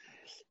 Now,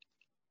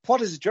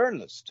 what is a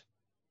journalist?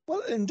 Well,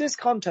 in this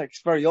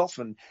context, very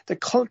often,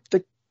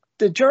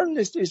 the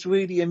journalist is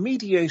really a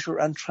mediator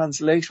and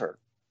translator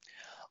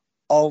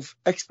of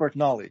expert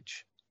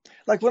knowledge.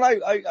 Like when I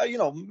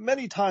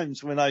many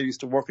times when I used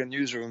to work in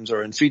newsrooms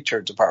or in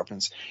feature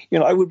departments,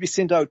 I would be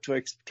sent out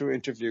to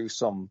interview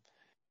some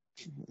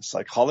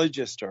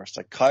psychologist or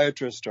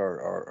psychiatrist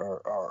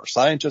or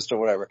scientist or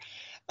whatever.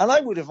 And I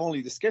would have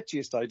only the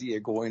sketchiest idea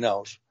going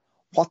out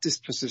what this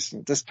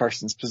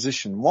person's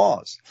position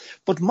was.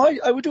 But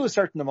I would do a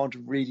certain amount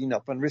of reading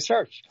up and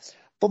research.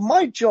 But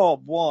my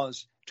job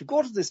was to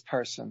go to this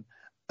person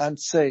and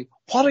say,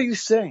 what are you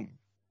saying?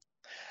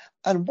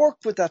 And work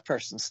with that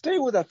person, stay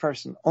with that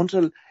person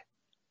until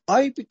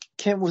I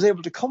was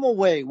able to come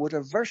away with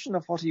a version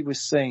of what he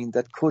was saying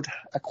that could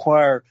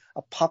acquire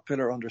a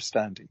popular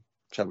understanding,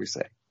 shall we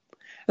say.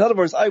 In other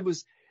words, I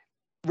was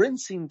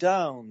rinsing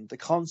down the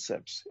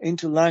concepts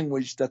into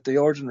language that the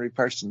ordinary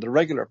person, the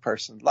regular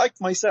person, like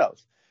myself,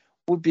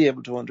 would be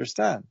able to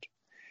understand.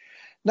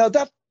 Now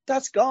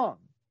that's gone.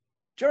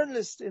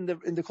 Journalists in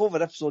the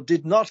COVID episode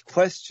did not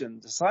question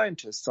the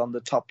scientists on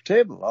the top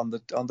table, on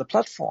the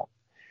platform.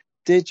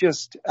 They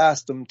just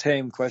asked them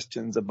tame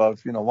questions about,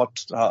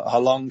 how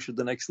long should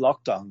the next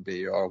lockdown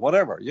be or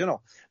whatever,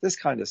 this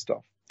kind of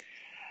stuff.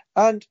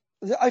 And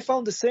I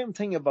found the same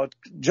thing about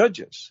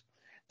judges,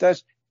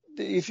 that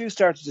if you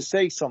started to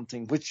say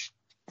something which,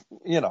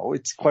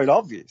 it's quite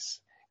obvious,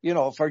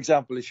 for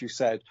example, if you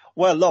said,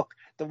 well, look,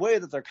 the way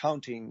that they're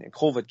counting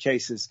COVID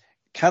cases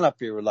cannot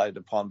be relied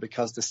upon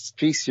because the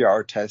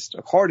PCR test,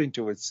 according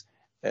to its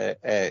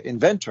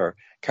inventor,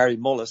 Kary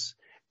Mullis,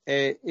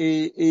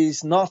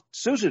 is not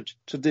suited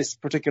to this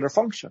particular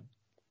function.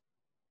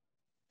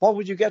 What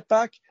would you get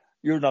back?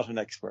 You're not an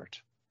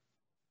expert.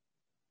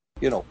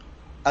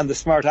 And the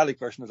smart aleck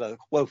version is like,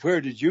 well,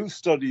 where did you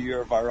study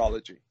your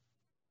virology?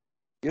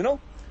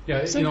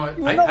 Yeah, so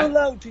we're not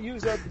allowed to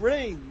use our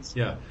brains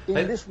in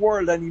this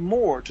world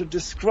anymore to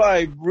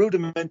describe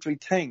rudimentary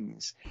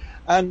things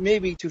and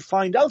maybe to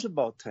find out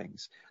about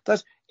things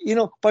that,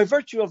 by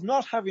virtue of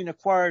not having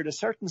acquired a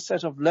certain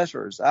set of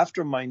letters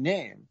after my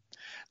name,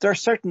 there are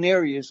certain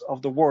areas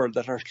of the world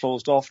that are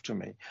closed off to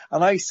me.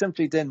 And I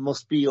simply then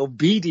must be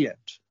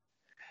obedient,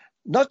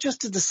 not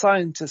just to the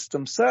scientists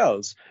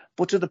themselves,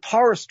 but to the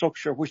power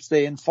structure which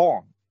they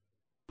inform.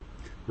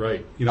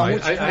 Right. I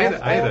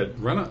had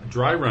a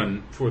dry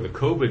run for the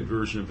COVID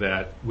version of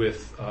that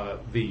with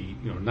the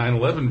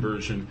 9/11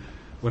 version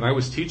when I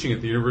was teaching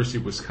at the University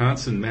of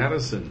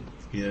Wisconsin-Madison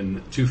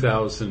in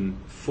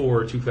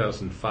 2004,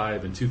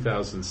 2005, and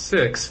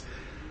 2006,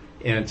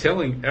 and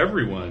telling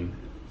everyone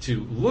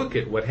to look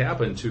at what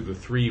happened to the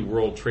 3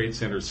 World Trade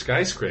Center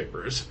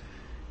skyscrapers,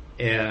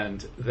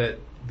 and that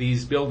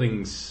these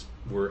buildings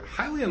were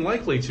highly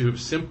unlikely to have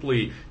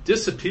simply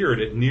disappeared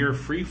at near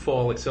free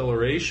fall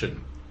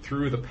acceleration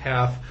through the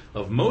path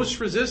of most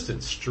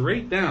resistance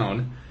straight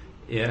down,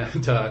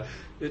 and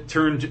it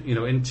turned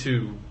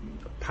into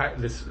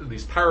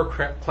these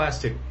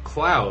pyroclastic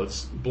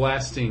clouds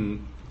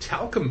blasting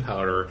talcum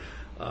powder,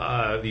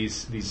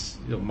 these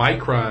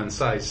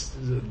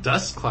micron-sized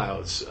dust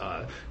clouds,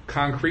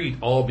 concrete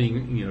all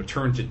being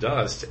turned to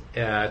dust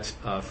at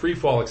free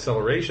fall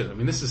acceleration. I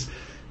mean, this is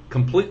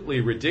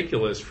completely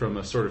ridiculous from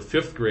a sort of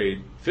 5th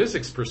grade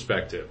physics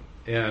perspective.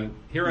 And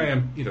here I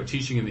am,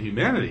 teaching in the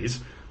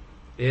humanities,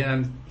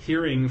 and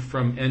hearing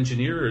from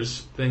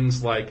engineers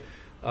things like,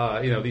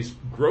 these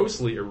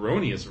grossly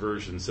erroneous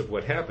versions of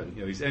what happened.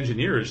 These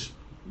engineers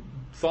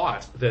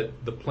thought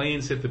that the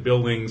planes hit the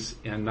buildings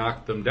and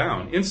knocked them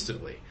down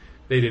instantly.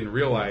 They didn't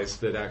realize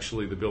that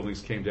actually the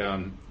buildings came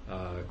down,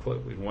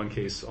 in one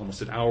case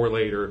almost an hour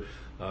later,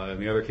 in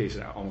the other case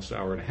almost an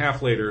hour and a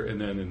half later,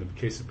 and then in the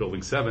case of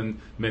Building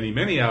 7, many,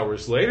 many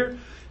hours later.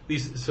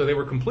 So they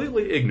were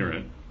completely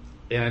ignorant.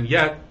 And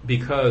yet,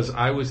 because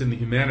I was in the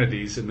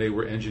humanities and they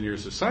were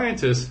engineers or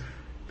scientists,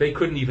 they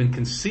couldn't even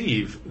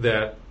conceive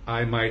that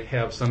I might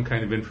have some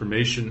kind of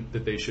information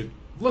that they should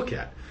look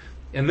at.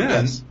 And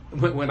then,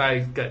 when I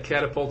got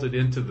catapulted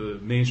into the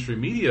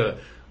mainstream media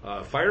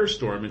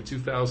firestorm in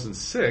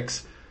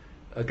 2006,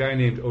 a guy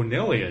named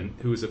O'Neill,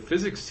 who was a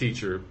physics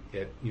teacher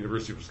at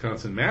University of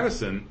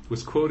Wisconsin-Madison,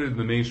 was quoted in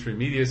the mainstream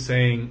media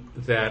saying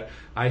that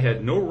I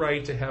had no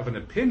right to have an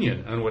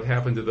opinion on what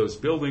happened to those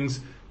buildings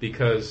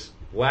because,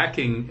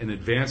 lacking an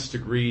advanced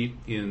degree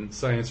in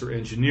science or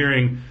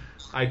engineering,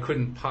 I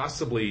couldn't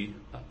possibly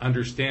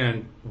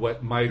understand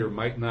what might or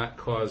might not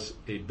cause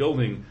a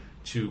building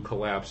to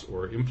collapse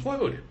or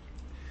implode.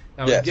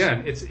 Now,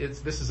 again, this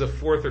is a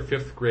 4th or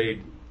 5th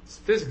grade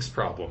physics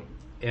problem,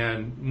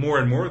 and more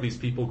of these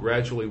people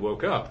gradually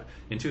woke up.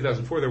 In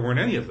 2004, there weren't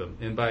any of them,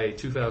 and by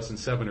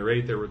 2007 or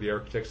 8, there were the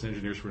architects and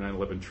engineers for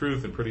 9/11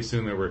 Truth, and pretty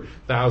soon there were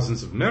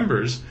thousands of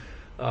members.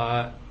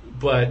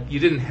 But you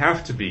didn't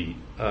have to be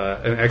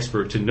an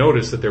expert to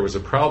notice that there was a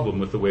problem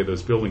with the way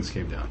those buildings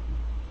came down.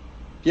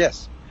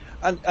 Yes,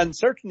 and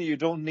certainly you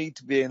don't need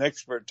to be an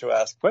expert to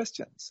ask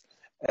questions.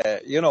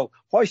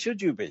 Why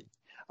should you be?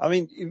 I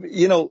mean,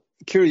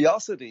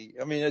 curiosity.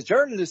 I mean, a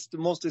journalist, the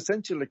most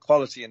essential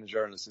quality in a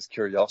journalist is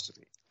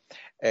curiosity.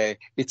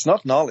 It's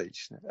not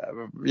knowledge.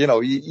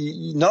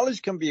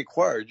 Knowledge can be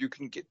acquired. You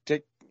can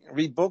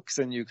read books,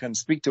 and you can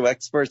speak to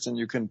experts, and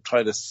you can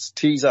try to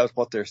tease out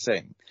what they're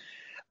saying.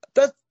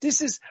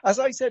 This is, as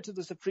I said to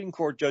the Supreme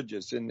Court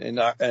judges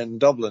in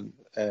Dublin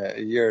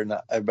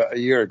about a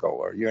year ago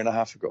or a year and a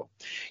half ago.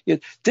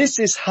 This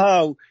is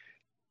how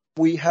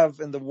we have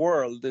in the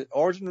world, the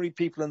ordinary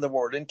people in the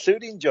world,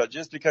 including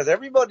judges, because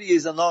everybody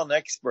is a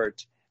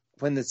non-expert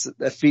when it's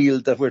a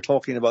field that we're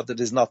talking about that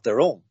is not their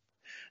own.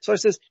 So it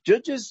says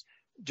judges,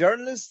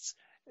 journalists,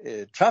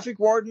 traffic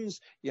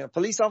wardens,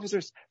 police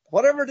officers,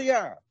 whatever they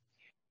are,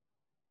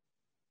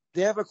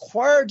 they have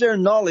acquired their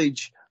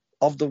knowledge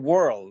of the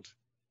world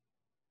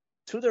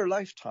through their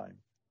lifetime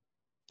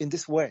in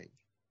this way.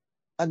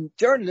 And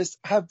journalists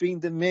have been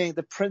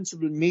the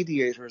principal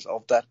mediators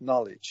of that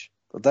knowledge,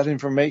 of that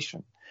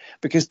information,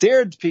 because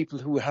they're the people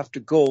who have to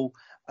go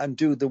and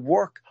do the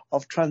work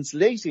of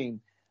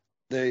translating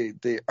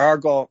the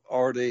argot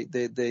or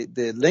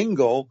the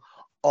lingo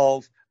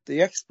of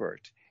the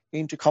expert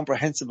into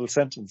comprehensible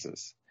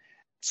sentences,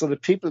 so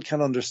that people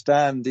can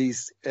understand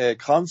these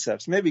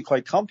concepts, maybe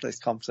quite complex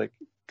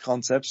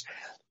concepts,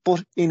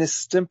 but in a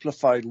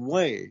simplified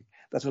way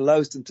that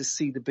allows them to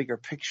see the bigger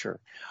picture,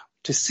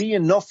 to see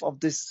enough of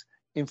this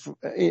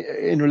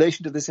in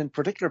relation to this in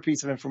particular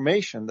piece of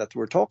information that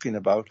we're talking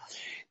about,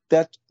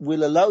 that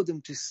will allow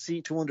them to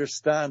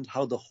understand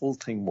how the whole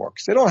thing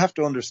works. They don't have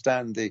to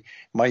understand the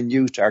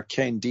minute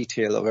arcane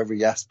detail of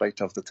every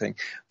aspect of the thing,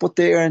 but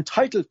they are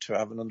entitled to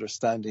have an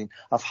understanding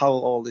of how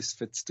all this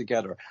fits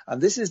together. And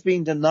this is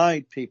being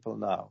denied people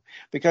now,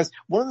 because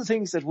one of the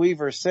things that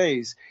Weaver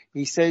says,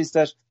 he says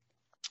that,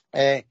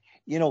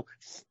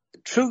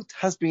 truth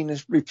has been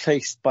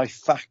replaced by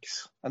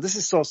facts. And this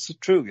is so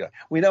true. Yeah.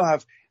 We now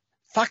have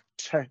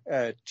fact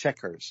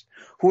checkers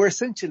who are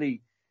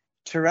essentially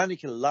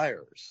tyrannical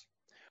liars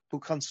who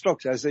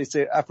construct, as they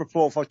say,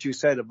 apropos of what you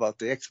said about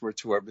the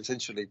experts who are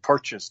essentially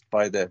purchased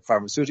by the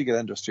pharmaceutical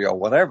industry or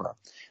whatever.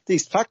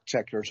 These fact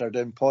checkers are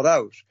then put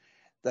out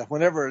that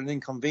whenever an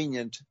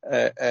inconvenient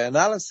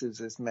analysis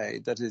is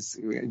made that is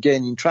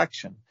gaining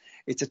traction,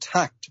 it's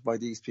attacked by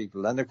these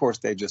people. And of course,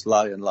 they just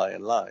lie and lie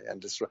and lie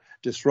and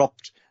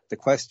disrupt the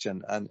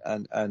question and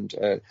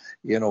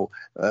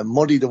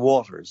muddy the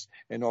waters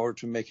in order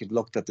to make it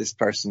look that this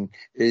person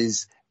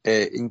is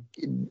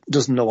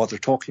doesn't know what they're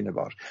talking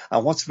about.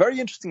 And what's very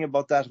interesting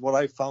about that, what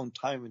I found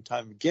time and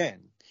time again,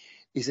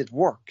 is it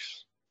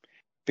works.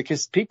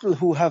 Because people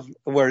who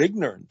were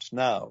ignorant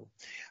now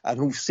and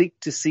who seek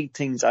to see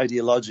things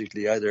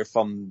ideologically, either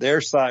from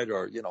their side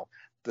or,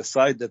 the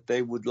side that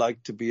they would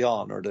like to be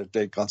on or that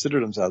they consider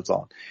themselves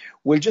on,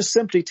 will just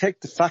simply take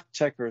the fact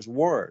checker's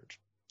word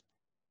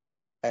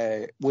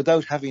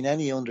without having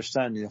any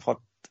understanding of what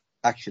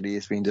actually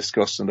is being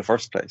discussed in the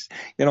first place.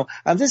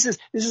 And this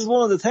is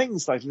one of the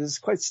things, like, this is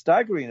quite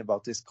staggering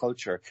about this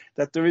culture,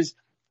 that there is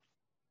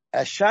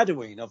a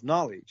shadowing of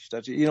knowledge,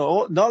 that,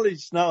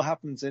 knowledge now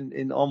happens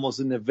in almost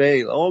in a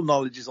veil. All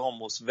knowledge is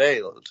almost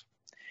veiled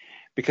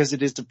because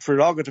it is the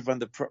prerogative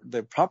and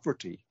the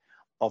property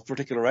of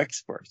particular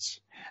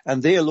experts,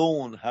 and they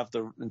alone have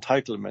the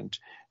entitlement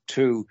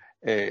to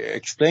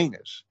explain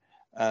it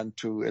and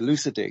to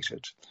elucidate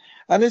it.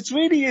 And it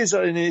really is,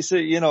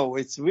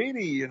 it's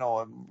really,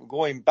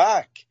 going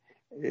back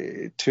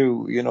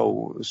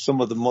to,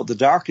 some of the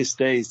darkest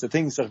days, the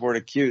things that were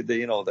accused,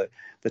 the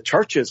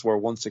churches were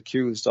once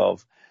accused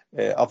of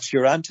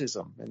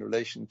obscurantism in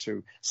relation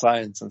to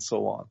science and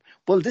so on.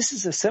 Well, this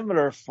is a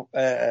similar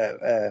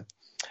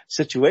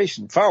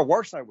situation, far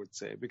worse, I would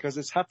say, because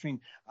it's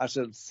happening at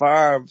a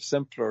far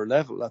simpler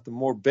level, at the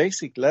more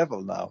basic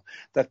level now,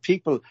 that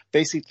people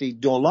basically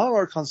no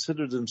longer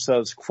consider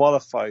themselves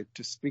qualified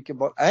to speak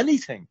about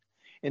anything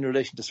in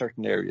relation to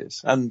certain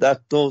areas, and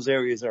that those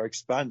areas are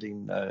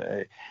expanding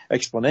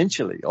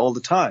exponentially all the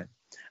time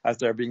as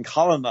they're being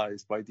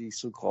colonized by these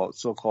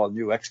so-called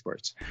new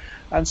experts.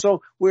 And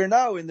so we're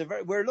now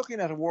we're looking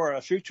at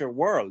a future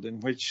world in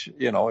which,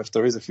 if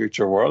there is a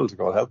future world,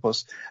 God help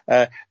us,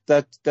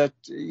 that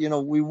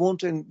we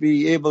won't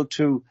be able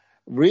to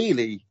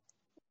really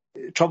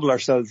trouble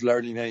ourselves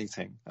learning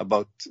anything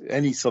about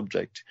any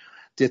subject.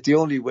 That the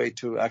only way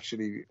to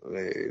actually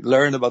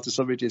learn about the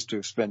subject is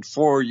to spend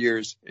 4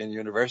 years in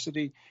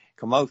university,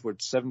 come out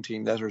with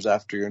 17 letters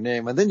after your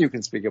name, and then you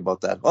can speak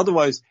about that.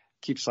 Otherwise,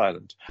 keep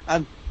silent.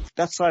 And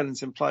that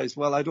silence implies,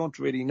 well, I don't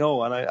really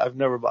know, and I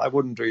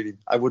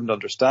wouldn't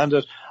understand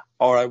it,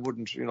 or I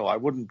wouldn't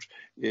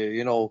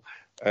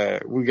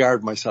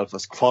regard myself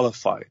as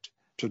qualified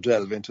to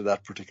delve into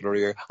that particular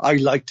area. I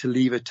like to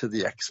leave it to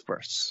the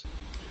experts.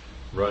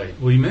 Right.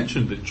 Well, you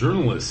mentioned that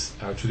journalists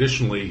are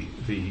traditionally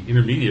the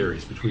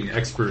intermediaries between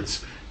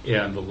experts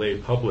and the lay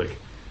public.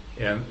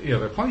 And,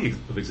 there are plenty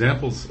of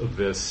examples of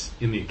this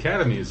in the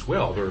academy as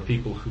well. There are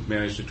people who've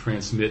managed to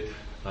transmit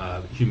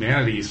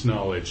humanities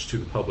knowledge to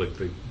the public.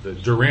 The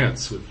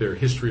Durants with their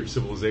History of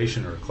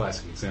Civilization are a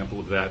classic example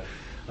of that.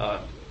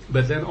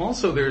 But then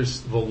also there's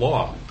the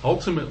law.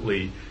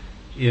 Ultimately,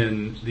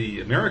 in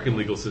the American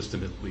legal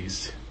system at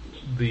least,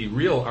 the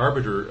real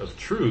arbiter of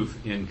truth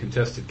in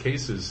contested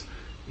cases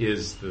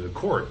is the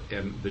court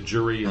and the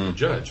jury and the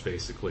judge,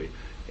 basically.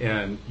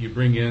 And you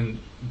bring in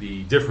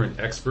the different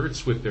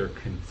experts with their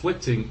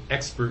conflicting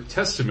expert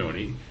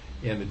testimony,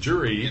 and the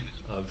jury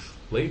of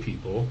lay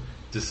people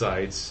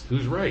decides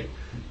who's right.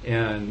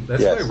 And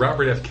that's why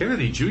Robert F.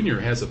 Kennedy Jr.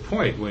 has a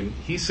point when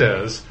he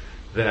says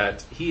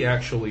that he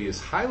actually is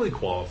highly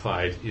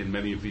qualified in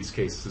many of these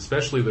cases,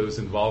 especially those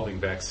involving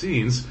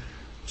vaccines,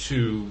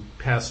 to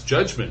pass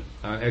judgment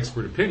on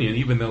expert opinion,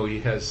 even though he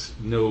has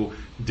no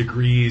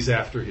degrees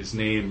after his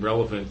name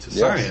relevant to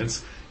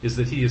science, is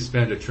that he has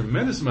spent a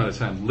tremendous amount of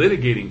time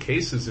litigating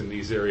cases in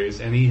these areas,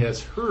 and he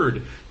has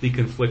heard the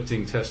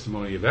conflicting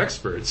testimony of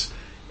experts.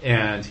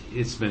 And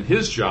it's been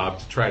his job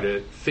to try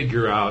to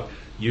figure out,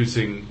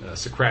 using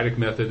Socratic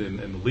method and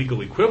the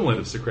legal equivalent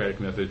of Socratic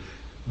method,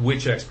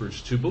 which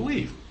experts to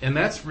believe. And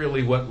that's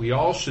really what we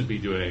all should be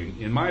doing.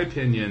 In my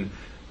opinion,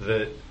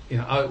 that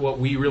what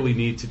we really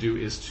need to do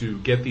is to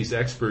get these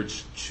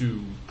experts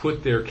to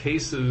put their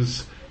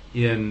cases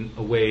in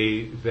a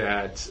way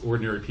that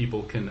ordinary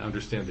people can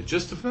understand the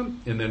gist of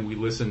them, and then we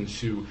listen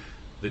to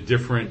the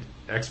different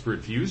expert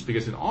views,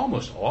 because in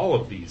almost all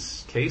of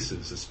these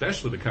cases,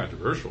 especially the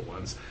controversial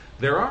ones,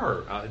 there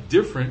are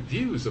different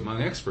views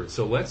among experts.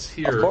 So let's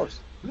hear. Of course.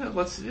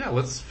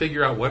 Let's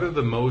figure out what are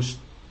the most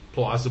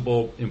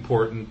plausible,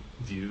 important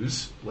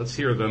views. Let's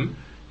hear them,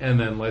 and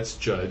then let's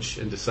judge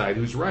and decide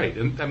who's right.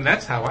 And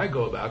that's how I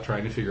go about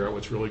trying to figure out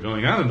what's really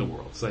going on in the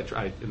world. So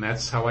and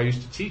that's how I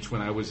used to teach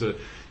when I was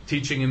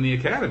teaching in the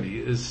academy.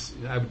 Is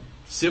I would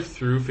sift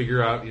through,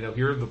 figure out,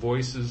 here are the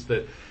voices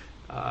that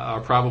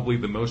are probably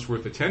the most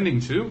worth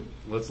attending to.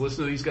 Let's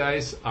listen to these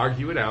guys,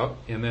 argue it out,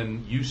 and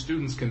then you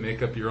students can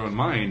make up your own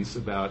minds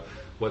about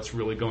what's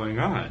really going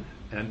on.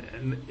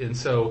 And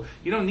so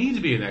you don't need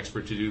to be an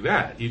expert to do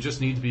that. You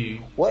just need to be.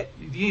 What?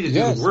 You need to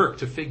do the work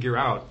to figure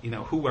out,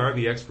 who are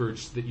the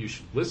experts that you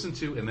should listen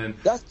to, and then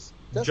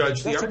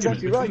judge the argument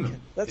exactly between right.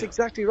 them. That's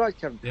exactly right,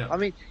 Kevin. Yeah. I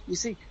mean, you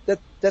see that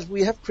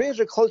we have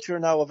created a culture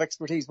now of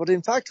expertise, but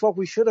in fact, what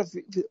we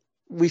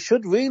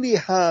should really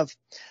have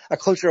a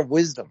culture of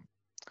wisdom.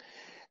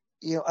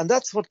 And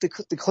that's what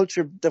the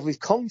culture that we've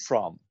come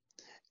from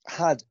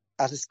had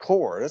at its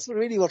core. That's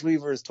really what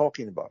Weaver is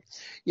talking about.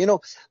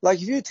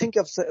 Like if you think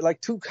of like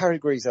two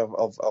categories of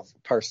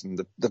person,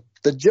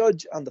 the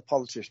judge and the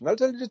politician. I'll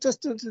tell you,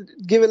 just to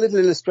give a little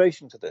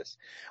illustration to this.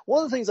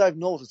 One of the things I've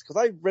noticed, because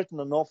I've written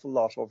an awful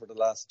lot over the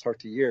last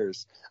 30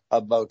 years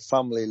about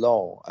family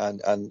law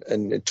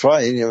and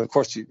trying, of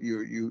course,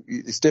 you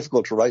it's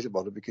difficult to write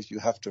about it because you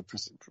have to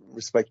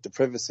respect the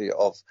privacy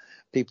of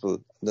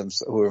people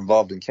who are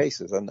involved in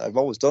cases, and I've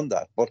always done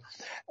that. But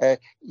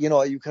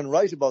you can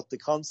write about the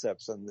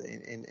concepts and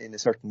in a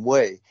certain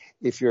way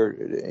if you're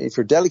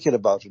delicate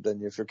about it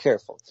and if you're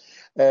careful.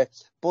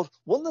 But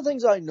one of the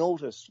things I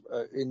noticed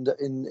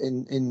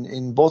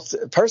in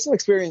both personal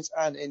experience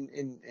and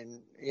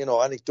in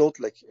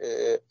anecdotal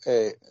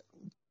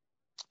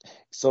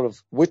sort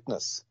of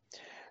witness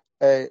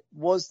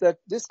was that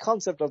this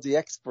concept of the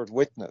expert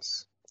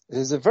witness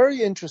is a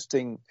very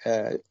interesting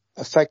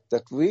effect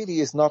that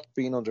really is not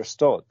being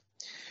understood.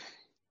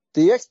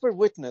 The expert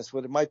witness,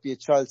 whether it might be a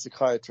child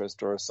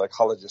psychiatrist or a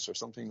psychologist or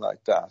something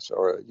like that,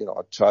 or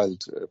a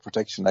child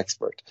protection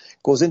expert,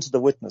 goes into the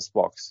witness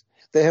box.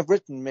 They have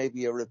written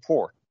maybe a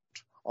report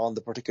on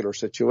the particular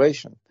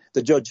situation.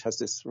 The judge has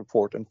this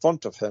report in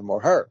front of him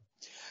or her,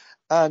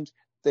 and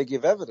they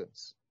give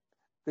evidence.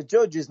 The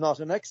judge is not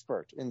an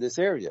expert in this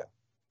area,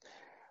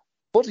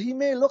 but he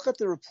may look at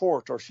the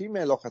report, or she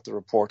may look at the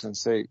report and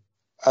say,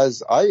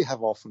 as I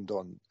have often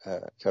done,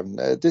 Kevin,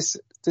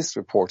 this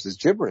report is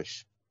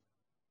gibberish.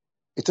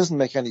 It doesn't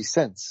make any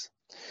sense.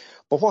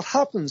 But what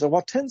happens, or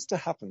what tends to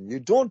happen, you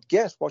don't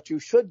get what you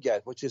should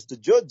get, which is the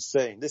judge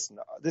saying, this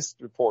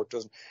report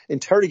doesn't,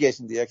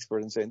 interrogating the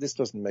expert and saying, this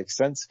doesn't make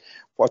sense.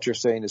 What you're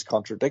saying is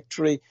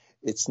contradictory.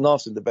 It's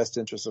not in the best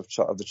interest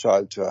of the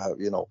child to have,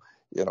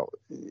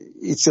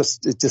 it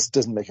just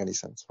doesn't make any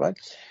sense, right?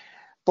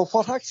 But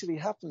what actually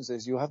happens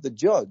is you have the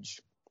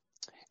judge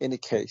in a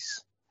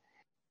case.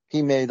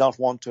 He may not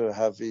want to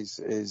have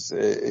his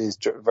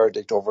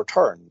verdict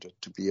overturned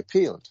to be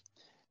appealed.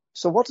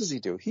 So what does he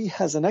do? He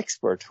has an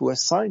expert who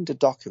has signed a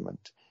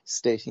document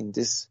stating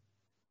this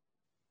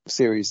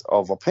series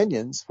of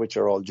opinions, which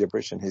are all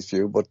gibberish in his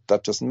view, but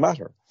that doesn't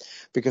matter,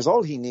 because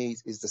all he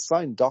needs is the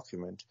signed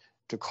document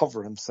to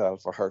cover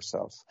himself or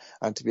herself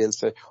and to be able to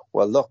say,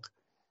 well, look,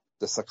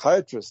 the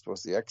psychiatrist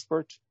was the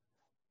expert.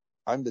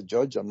 I'm the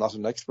judge. I'm not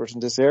an expert in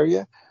this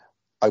area.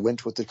 I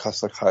went with the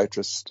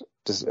psychiatrist's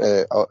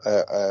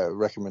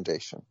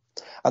recommendation.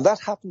 And that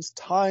happens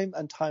time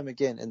and time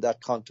again in that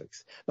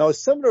context. Now, a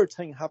similar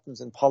thing happens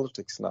in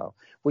politics now,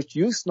 which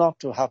used not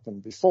to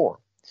happen before.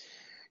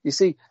 You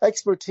see,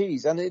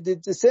 expertise, and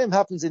the same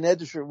happens with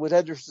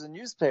editors in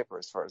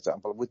newspapers, for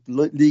example, with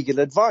legal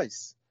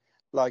advice.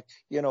 But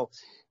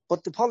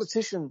the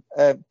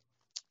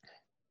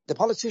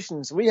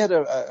politicians, we had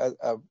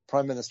a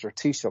Prime Minister,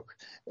 Taoiseach,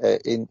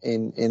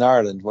 in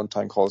Ireland one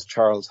time called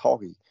Charles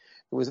Haughey,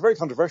 who was a very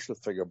controversial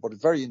figure, but a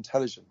very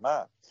intelligent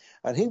man.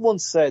 And he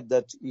once said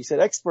that, he said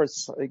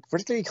experts,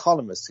 particularly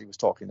economists he was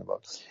talking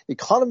about,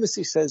 economists,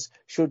 he says,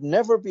 should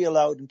never be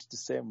allowed into the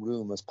same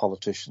room as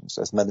politicians,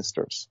 as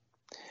ministers.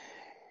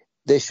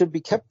 They should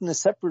be kept in a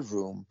separate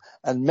room,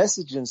 and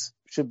messages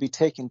should be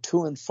taken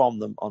to and from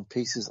them on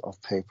pieces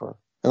of paper.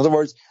 In other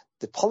words,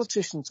 the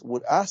politicians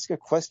would ask a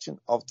question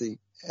of the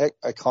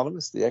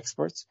economists, the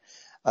experts,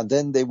 and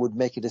then they would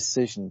make a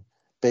decision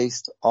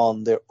based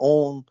on their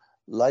own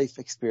life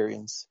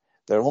experience,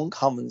 their own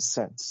common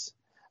sense,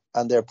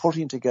 and their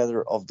putting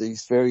together of the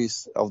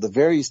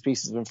various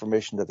pieces of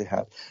information that they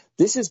had.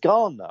 This is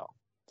gone now.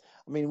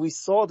 I mean, we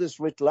saw this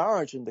writ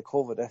large in the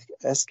COVID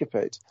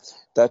escapade,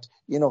 that,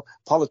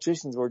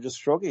 politicians were just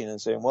shrugging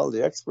and saying, well,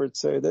 the experts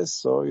say this,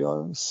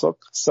 so,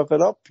 suck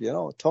it up,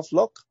 tough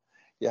luck.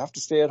 You have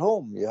to stay at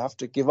home. You have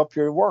to give up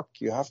your work.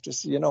 You have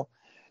to,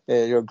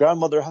 your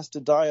grandmother has to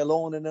die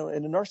alone in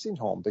a nursing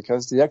home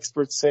because the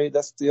experts say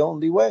that's the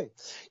only way.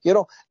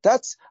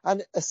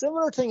 And a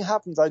similar thing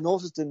happens, I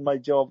noticed in my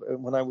job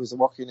when I was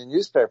working in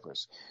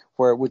newspapers,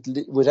 where with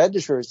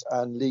editors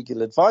and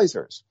legal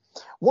advisors.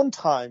 One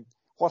time,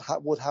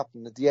 what would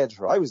happen at the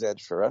editor? I was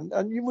editor,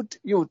 and you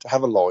would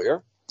have a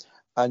lawyer,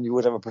 and you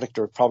would have a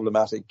particular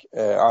problematic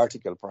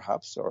article,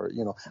 perhaps,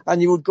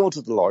 and you would go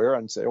to the lawyer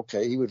and say,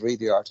 okay, he would read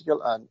the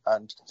article,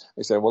 and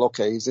I say, well,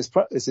 okay, is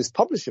this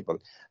publishable?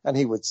 And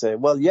he would say,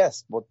 well,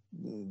 yes, but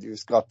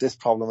you've got this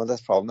problem and this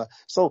problem.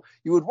 So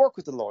you would work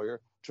with the lawyer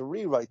to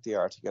rewrite the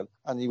article,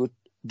 and you would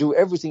do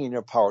everything in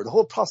your power. The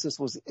whole process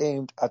was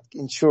aimed at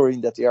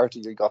ensuring that the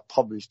article got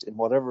published in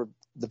whatever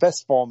the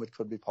best form it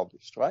could be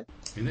published, right?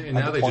 And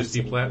now they just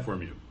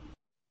deplatform you.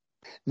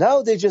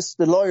 Now the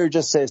lawyer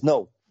just says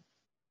no.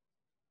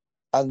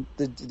 And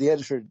the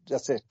editor,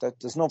 that's it.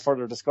 There's no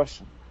further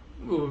discussion.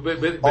 Well, but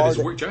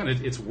it's, John,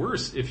 it's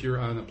worse if you're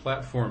on a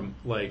platform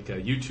like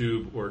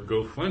YouTube or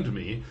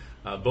GoFundMe.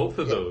 Both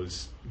of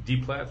those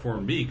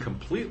deplatform me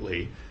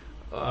completely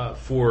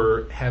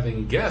for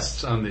having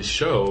guests on this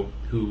show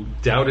who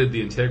doubted the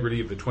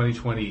integrity of the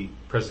 2020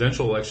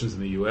 presidential elections in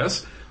the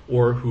U.S.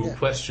 or who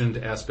questioned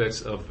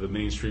aspects of the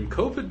mainstream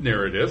COVID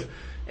narrative.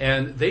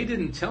 And they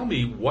didn't tell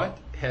me what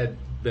had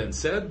been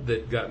said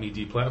that got me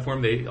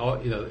deplatformed. They all,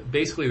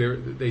 basically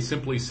they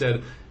simply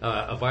said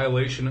a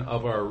violation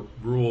of our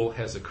rule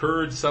has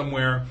occurred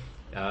somewhere,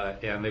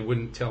 and they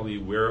wouldn't tell me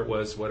where it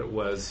was, what it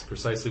was,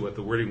 precisely what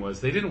the wording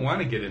was. They didn't want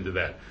to get into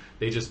that.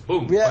 They just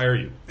fire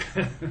you.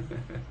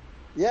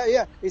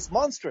 Yeah, it's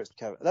monstrous,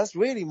 Kevin. That's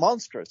really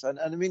monstrous. And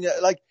I mean,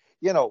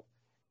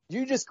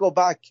 you just go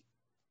back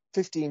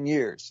 15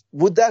 years.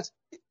 Would that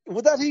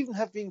even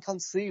have been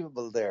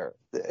conceivable there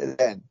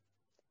then?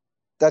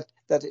 That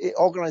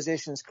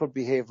organizations could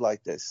behave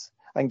like this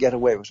and get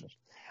away with it.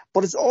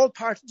 But it's all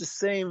part of the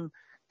same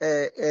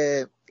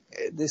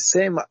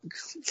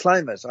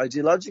climate,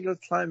 ideological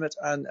climate,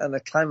 and a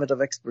climate of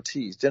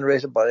expertise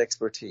generated by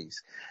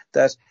expertise.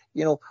 That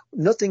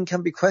nothing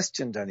can be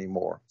questioned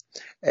anymore.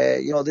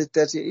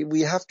 That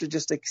we have to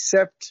just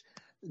accept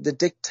the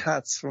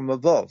diktats from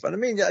above. And I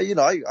mean,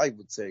 I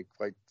would say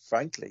quite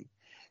frankly,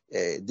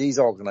 these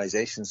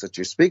organizations that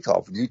you speak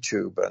of,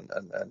 YouTube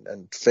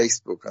and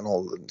Facebook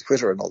and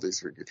Twitter and all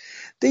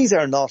these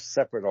are not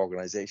separate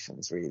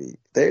organizations really.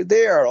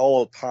 They are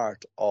all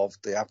part of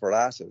the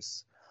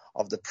apparatus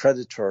of the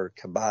predator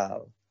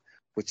cabal,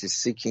 which is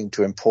seeking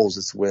to impose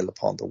its will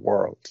upon the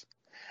world.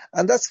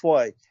 And that's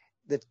why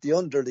the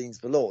underlings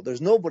below, there's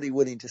nobody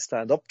willing to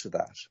stand up to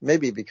that.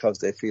 Maybe because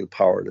they feel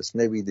powerless.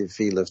 Maybe they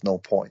feel there's no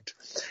point.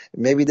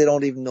 Maybe they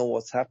don't even know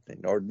what's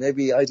happening, or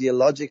maybe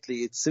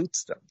ideologically it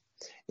suits them.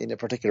 In a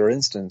particular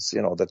instance,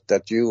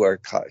 that you are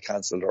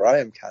cancelled or I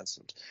am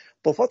cancelled.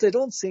 But what they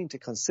don't seem to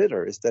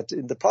consider is that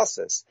in the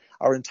process,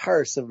 our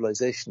entire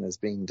civilization is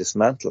being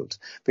dismantled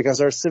because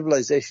our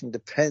civilization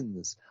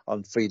depends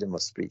on freedom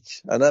of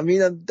speech. And I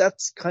mean,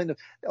 that's kind of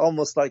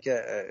almost like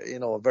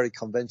a very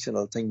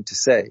conventional thing to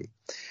say.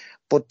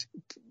 But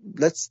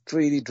let's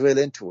really drill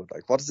into it.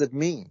 Like, what does it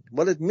mean?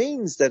 Well, it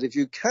means that if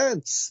you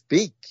can't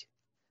speak,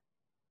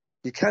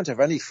 you can't have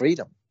any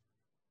freedom.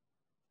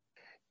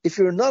 If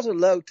you're not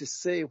allowed to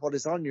say what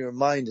is on your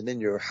mind and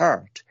in your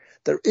heart,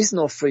 there is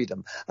no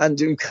freedom. And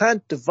you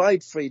can't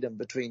divide freedom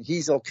between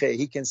he's okay,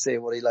 he can say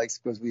what he likes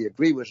because we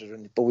agree with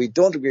it, but we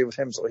don't agree with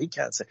him, so he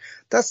can't say.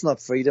 That's not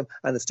freedom,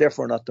 and it's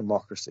therefore not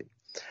democracy.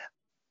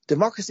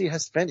 Democracy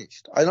has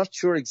finished. I'm not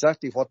sure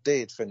exactly what day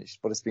it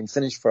finished, but it's been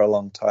finished for a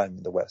long time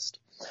in the West.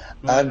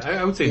 Well, and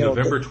I would say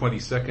November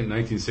 22nd,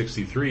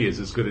 1963 is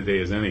as good a day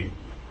as any.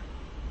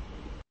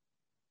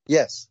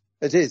 Yes,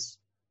 it is.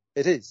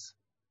 It is.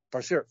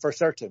 For sure, for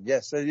certain,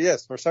 yes,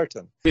 for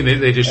certain. I mean,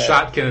 they just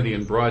shot Kennedy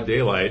in broad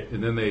daylight,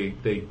 and then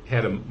they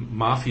had a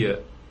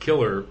mafia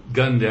killer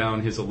gun down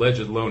his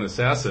alleged lone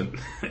assassin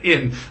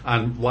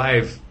on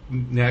live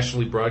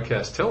nationally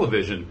broadcast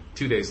television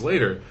 2 days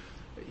later.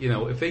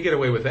 If they get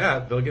away with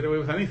that, they'll get away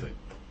with anything.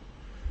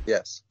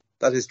 Yes,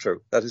 that is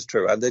true. That is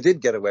true, and they did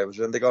get away with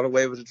it, and they got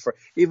away with it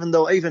even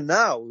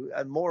now,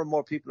 and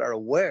more people are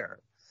aware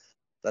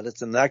that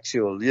it's an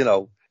actual,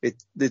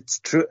 it's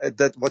true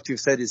that what you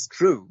said is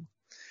true.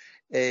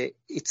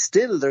 It's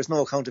still, there's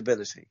no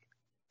accountability.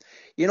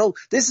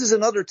 This is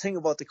another thing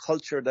about the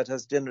culture that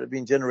has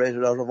been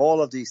generated out of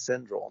all of these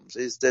syndromes,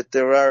 is that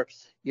there are,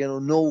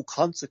 no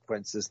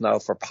consequences now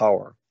for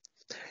power.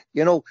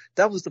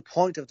 That was the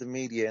point of the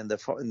media in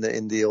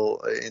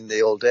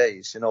the old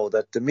days,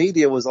 that the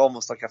media was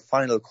almost like a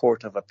final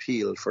court of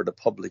appeal for the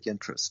public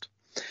interest.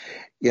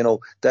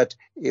 That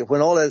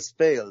when all else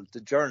failed,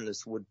 the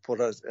journalists would put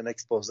out an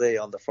expose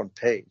on the front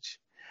page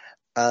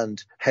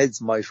and heads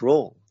might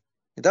roll.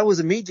 That was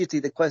immediately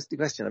the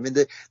question. I mean,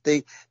 this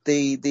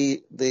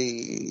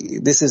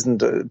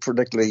isn't a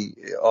particularly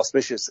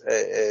auspicious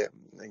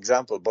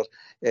example, but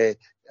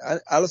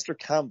Alistair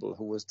Campbell,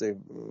 who was the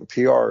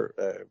PR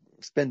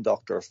spin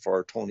doctor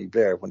for Tony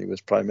Blair when he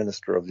was Prime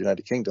Minister of the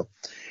United Kingdom,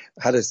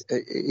 had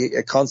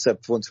a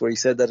concept once where he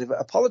said that if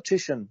a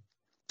politician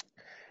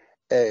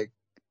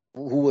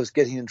who was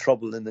getting in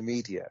trouble in the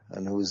media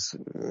and who's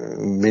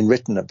been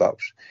written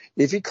about,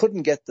 if he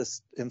couldn't get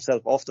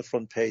himself off the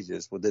front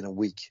pages within a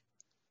week,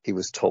 he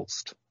was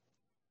toast.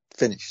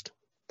 Finished.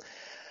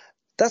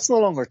 That's no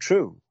longer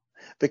true,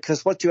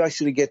 because what you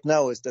actually get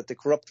now is that the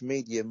corrupt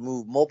media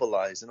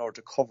mobilize in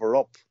order to cover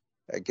up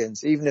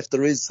against, even if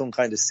there is some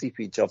kind of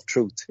seepage of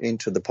truth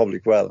into the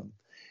public realm,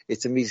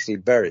 it's immediately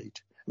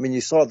buried. I mean, we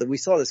saw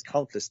this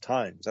countless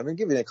times. I mean,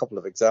 give you a couple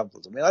of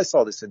examples. I mean, I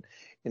saw this in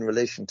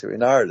relation to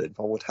in Ireland.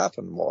 What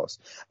happened was,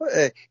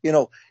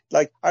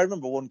 like I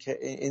remember one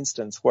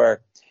instance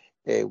where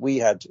we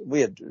had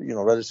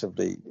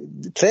relatively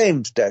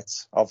claimed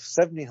deaths of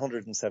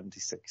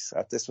 1,776.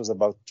 This was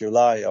about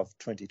July of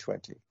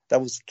 2020.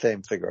 That was the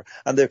claim figure,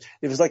 and it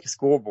was like a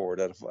scoreboard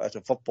at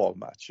a football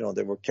match.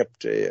 They were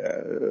kept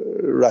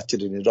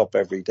ratcheting it up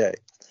every day.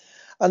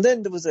 And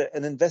then there was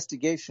an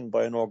investigation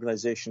by an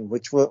organisation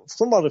which was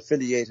somewhat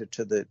affiliated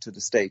to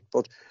the state,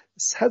 but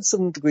had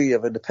some degree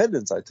of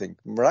independence, I think,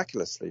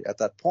 miraculously at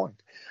that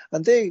point.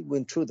 And they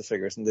went through the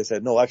figures and they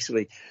said, no,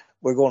 actually,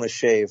 we're going to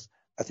shave,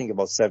 I think,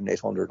 about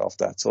 700-800 off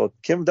that. So it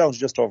came down to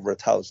just over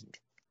 1,000.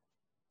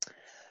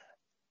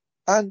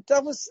 And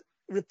that was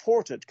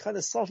reported kind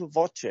of sotto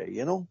voce,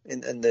 in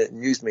the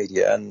news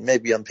media, and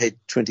maybe on page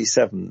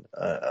 27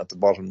 at the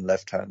bottom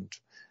left-hand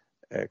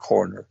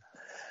corner.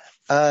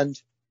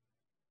 And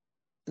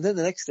then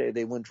the next day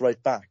they went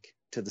right back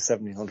to the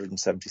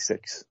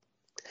 1,776.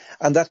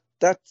 And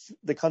that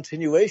the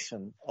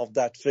continuation of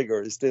that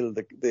figure is still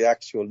the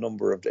actual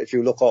number of, if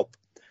you look up,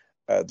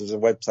 there's a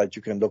website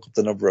you can look up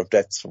the number of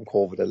deaths from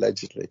COVID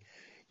allegedly.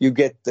 You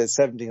get the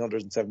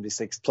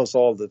 1,776 plus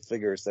all the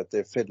figures that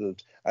they've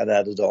fiddled and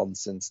added on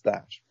since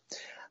that.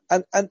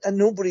 And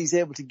nobody's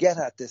able to get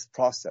at this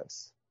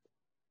process.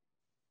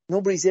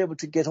 Nobody's able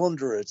to get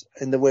under it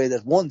in the way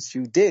that once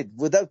you did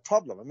without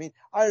problem. I mean,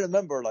 I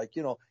remember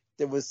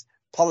there was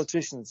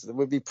politicians, there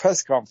would be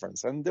press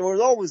conference, and there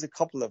was always a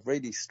couple of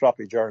really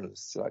stroppy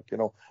journalists,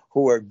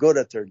 who were good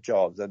at their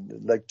jobs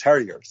and like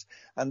terriers,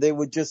 and they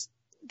would just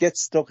get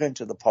stuck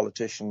into the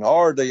politician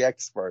or the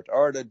expert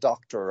or the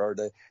doctor or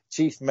the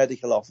chief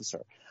medical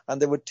officer,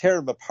 and they would tear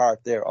them apart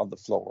there on the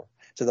floor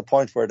to the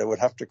point where they would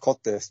have to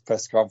cut this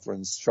press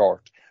conference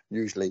short,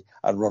 usually,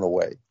 and run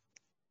away.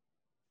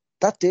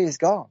 That day is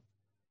gone.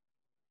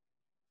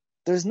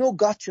 There's no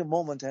gotcha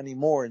moment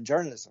anymore in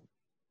journalism,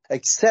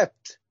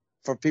 except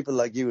for people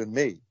like you and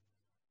me.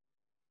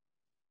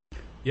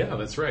 Yeah,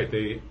 that's right.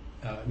 They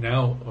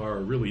now are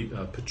really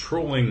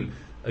patrolling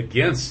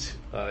against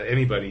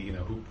anybody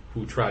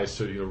who tries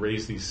to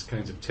raise these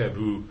kinds of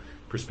taboo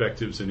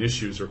perspectives and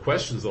issues or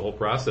questions the whole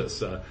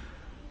process.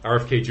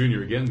 RFK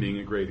Jr. again being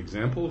a great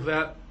example of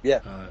that.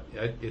 Yeah.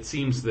 It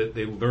seems that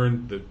the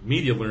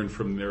media learned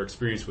from their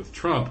experience with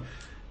Trump.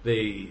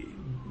 They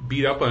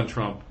beat up on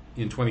Trump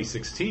in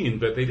 2016,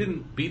 but they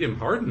didn't beat him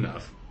hard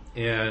enough.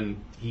 And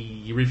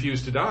he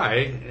refused to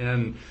die.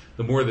 And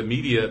the more the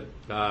media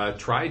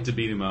tried to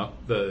beat him up,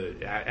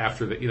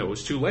 after it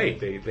was too late.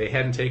 They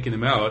hadn't taken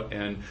him out,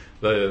 and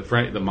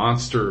the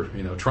monster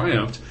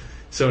triumphed.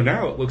 So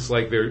now it looks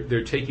like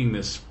they're taking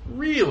this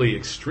really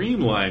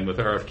extreme line with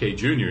RFK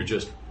Jr.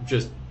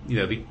 Just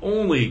the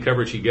only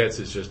coverage he gets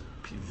is just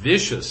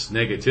vicious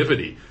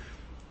negativity.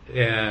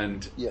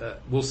 And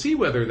we'll see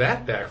whether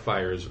that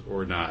backfires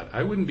or not.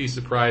 I wouldn't be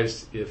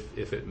surprised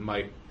if it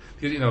might.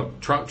 Because,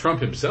 Trump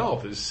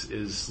himself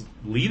is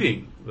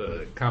leading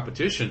the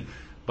competition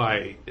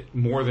by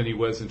more than he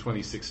was in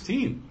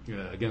 2016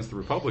 against the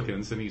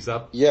Republicans, and he's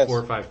up 4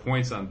 or 5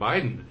 points on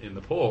Biden in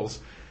the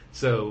polls.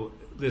 So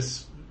the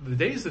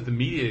days that the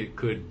media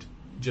could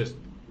just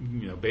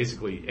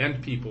basically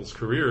end people's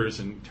careers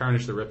and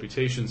tarnish their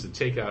reputations and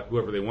take out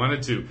whoever they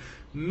wanted to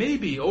may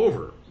be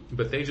over,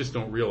 but they just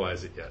don't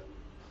realize it yet.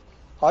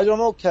 I don't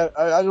know,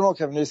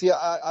 Kevin. You see,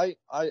 I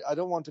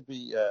don't want to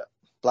be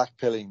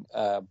blackpilling,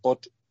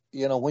 but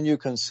when you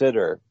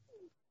consider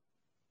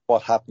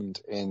what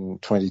happened in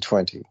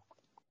 2020,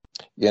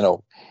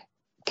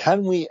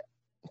 can we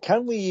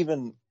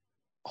even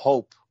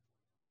hope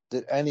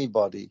that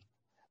anybody,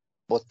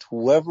 but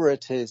whoever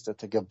it is that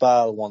the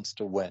cabal wants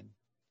to win,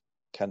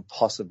 can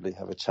possibly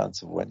have a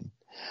chance of winning?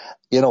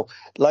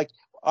 Like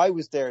I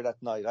was there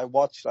that night.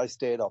 I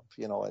stayed up,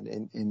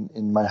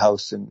 in my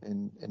house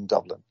in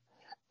Dublin,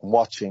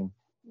 watching,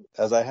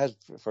 as I had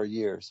for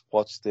years,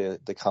 watched the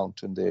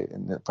count in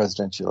the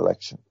presidential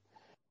election.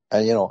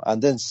 And,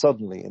 and then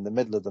suddenly in the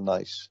middle of the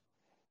night,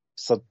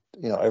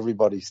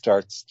 everybody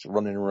starts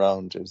running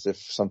around as if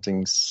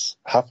something's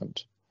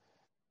happened.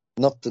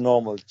 Not the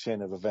normal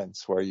chain of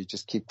events where you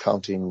just keep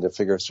counting, the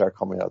figures start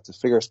coming out. The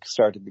figures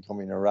started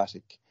becoming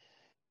erratic,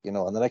 and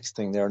the next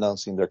thing they're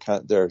announcing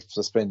they're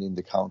suspending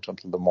the count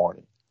until the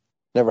morning.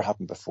 Never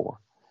happened before.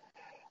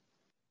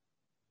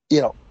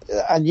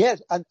 And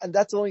yet, and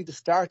that's only the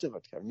start of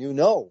it, Kevin.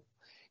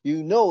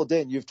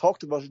 Then you've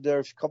talked about it there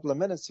a couple of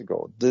minutes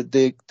ago. The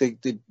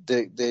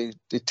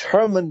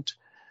determined,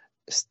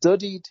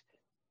 studied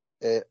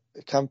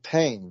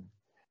campaign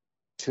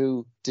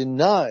to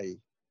deny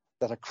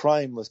that a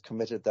crime was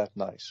committed that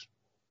night,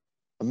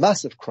 a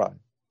massive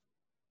crime.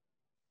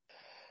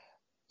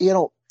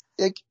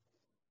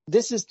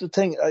 This is the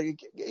thing.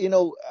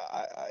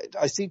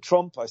 I see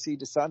Trump, I see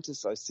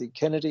DeSantis, I see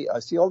Kennedy, I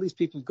see all these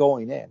people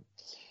going in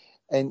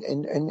and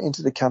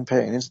into the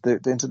campaign,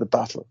 into the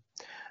battle.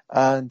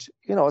 And,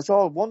 it's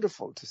all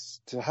wonderful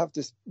to have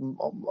this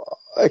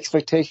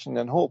expectation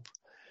and hope.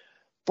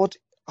 But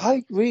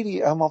I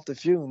really am of the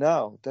view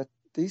now that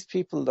these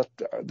people, that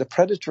the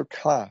predator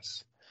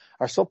class,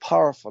 are so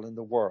powerful in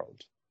the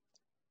world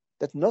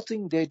that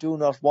nothing they do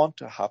not want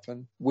to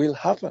happen will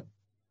happen.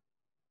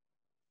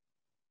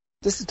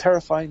 This is a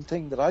terrifying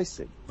thing that I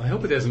see. I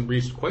hope it hasn't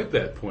reached quite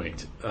that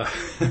point.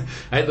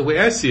 The way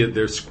I see it,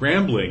 they're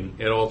scrambling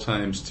at all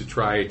times to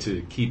try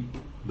to keep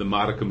the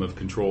modicum of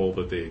control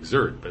that they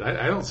exert. But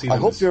I don't see them. I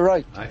hope you're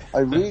right. I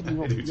really I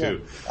hope. do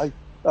too.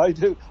 I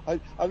do.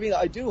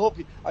 I do hope.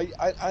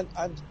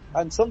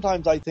 And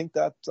sometimes I think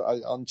that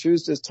on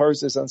Tuesdays,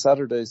 Thursdays, and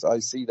Saturdays I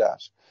see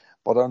that,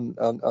 but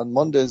on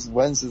Mondays,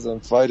 Wednesdays,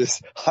 and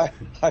Fridays,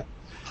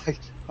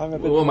 I'm a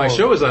bit. Well, my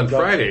show is on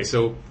Friday,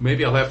 so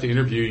maybe I'll have to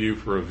interview you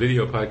for a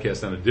video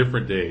podcast on a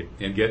different day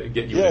and get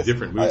you in a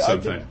different mood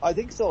sometime. I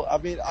think so. I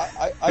mean,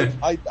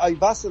 I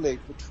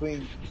vacillate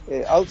between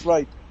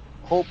outright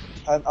hope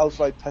and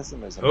outright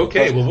pessimism.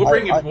 Okay, well,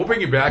 we'll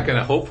bring you back on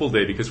a hopeful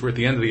day because we're at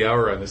the end of the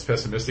hour on this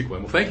pessimistic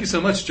one. Well, thank you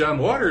so much, John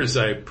Waters.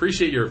 I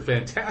appreciate your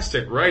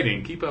fantastic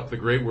writing. Keep up the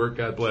great work.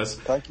 God bless.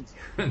 Thank you.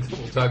 And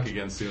we'll talk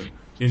again soon.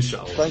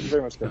 Inshallah. Thank you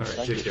very much, guys. All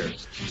right, take care.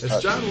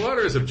 That's John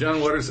Waters of John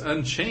Waters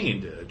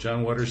Unchained,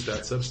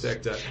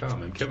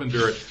 johnwaters.substack.com. I'm Kevin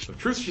Barrett of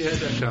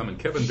truthjihad.com and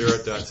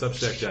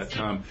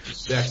kevinbarrett.substack.com.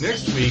 Back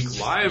next week,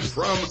 live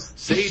from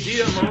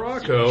Saydia,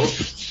 Morocco,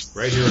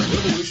 right here on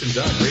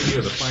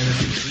Revolution.radio, the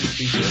finest in free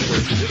speech anywhere.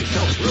 Please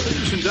help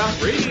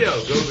Revolution.radio.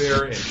 Go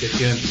there and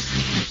kick in.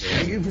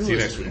 And see you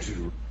next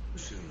week.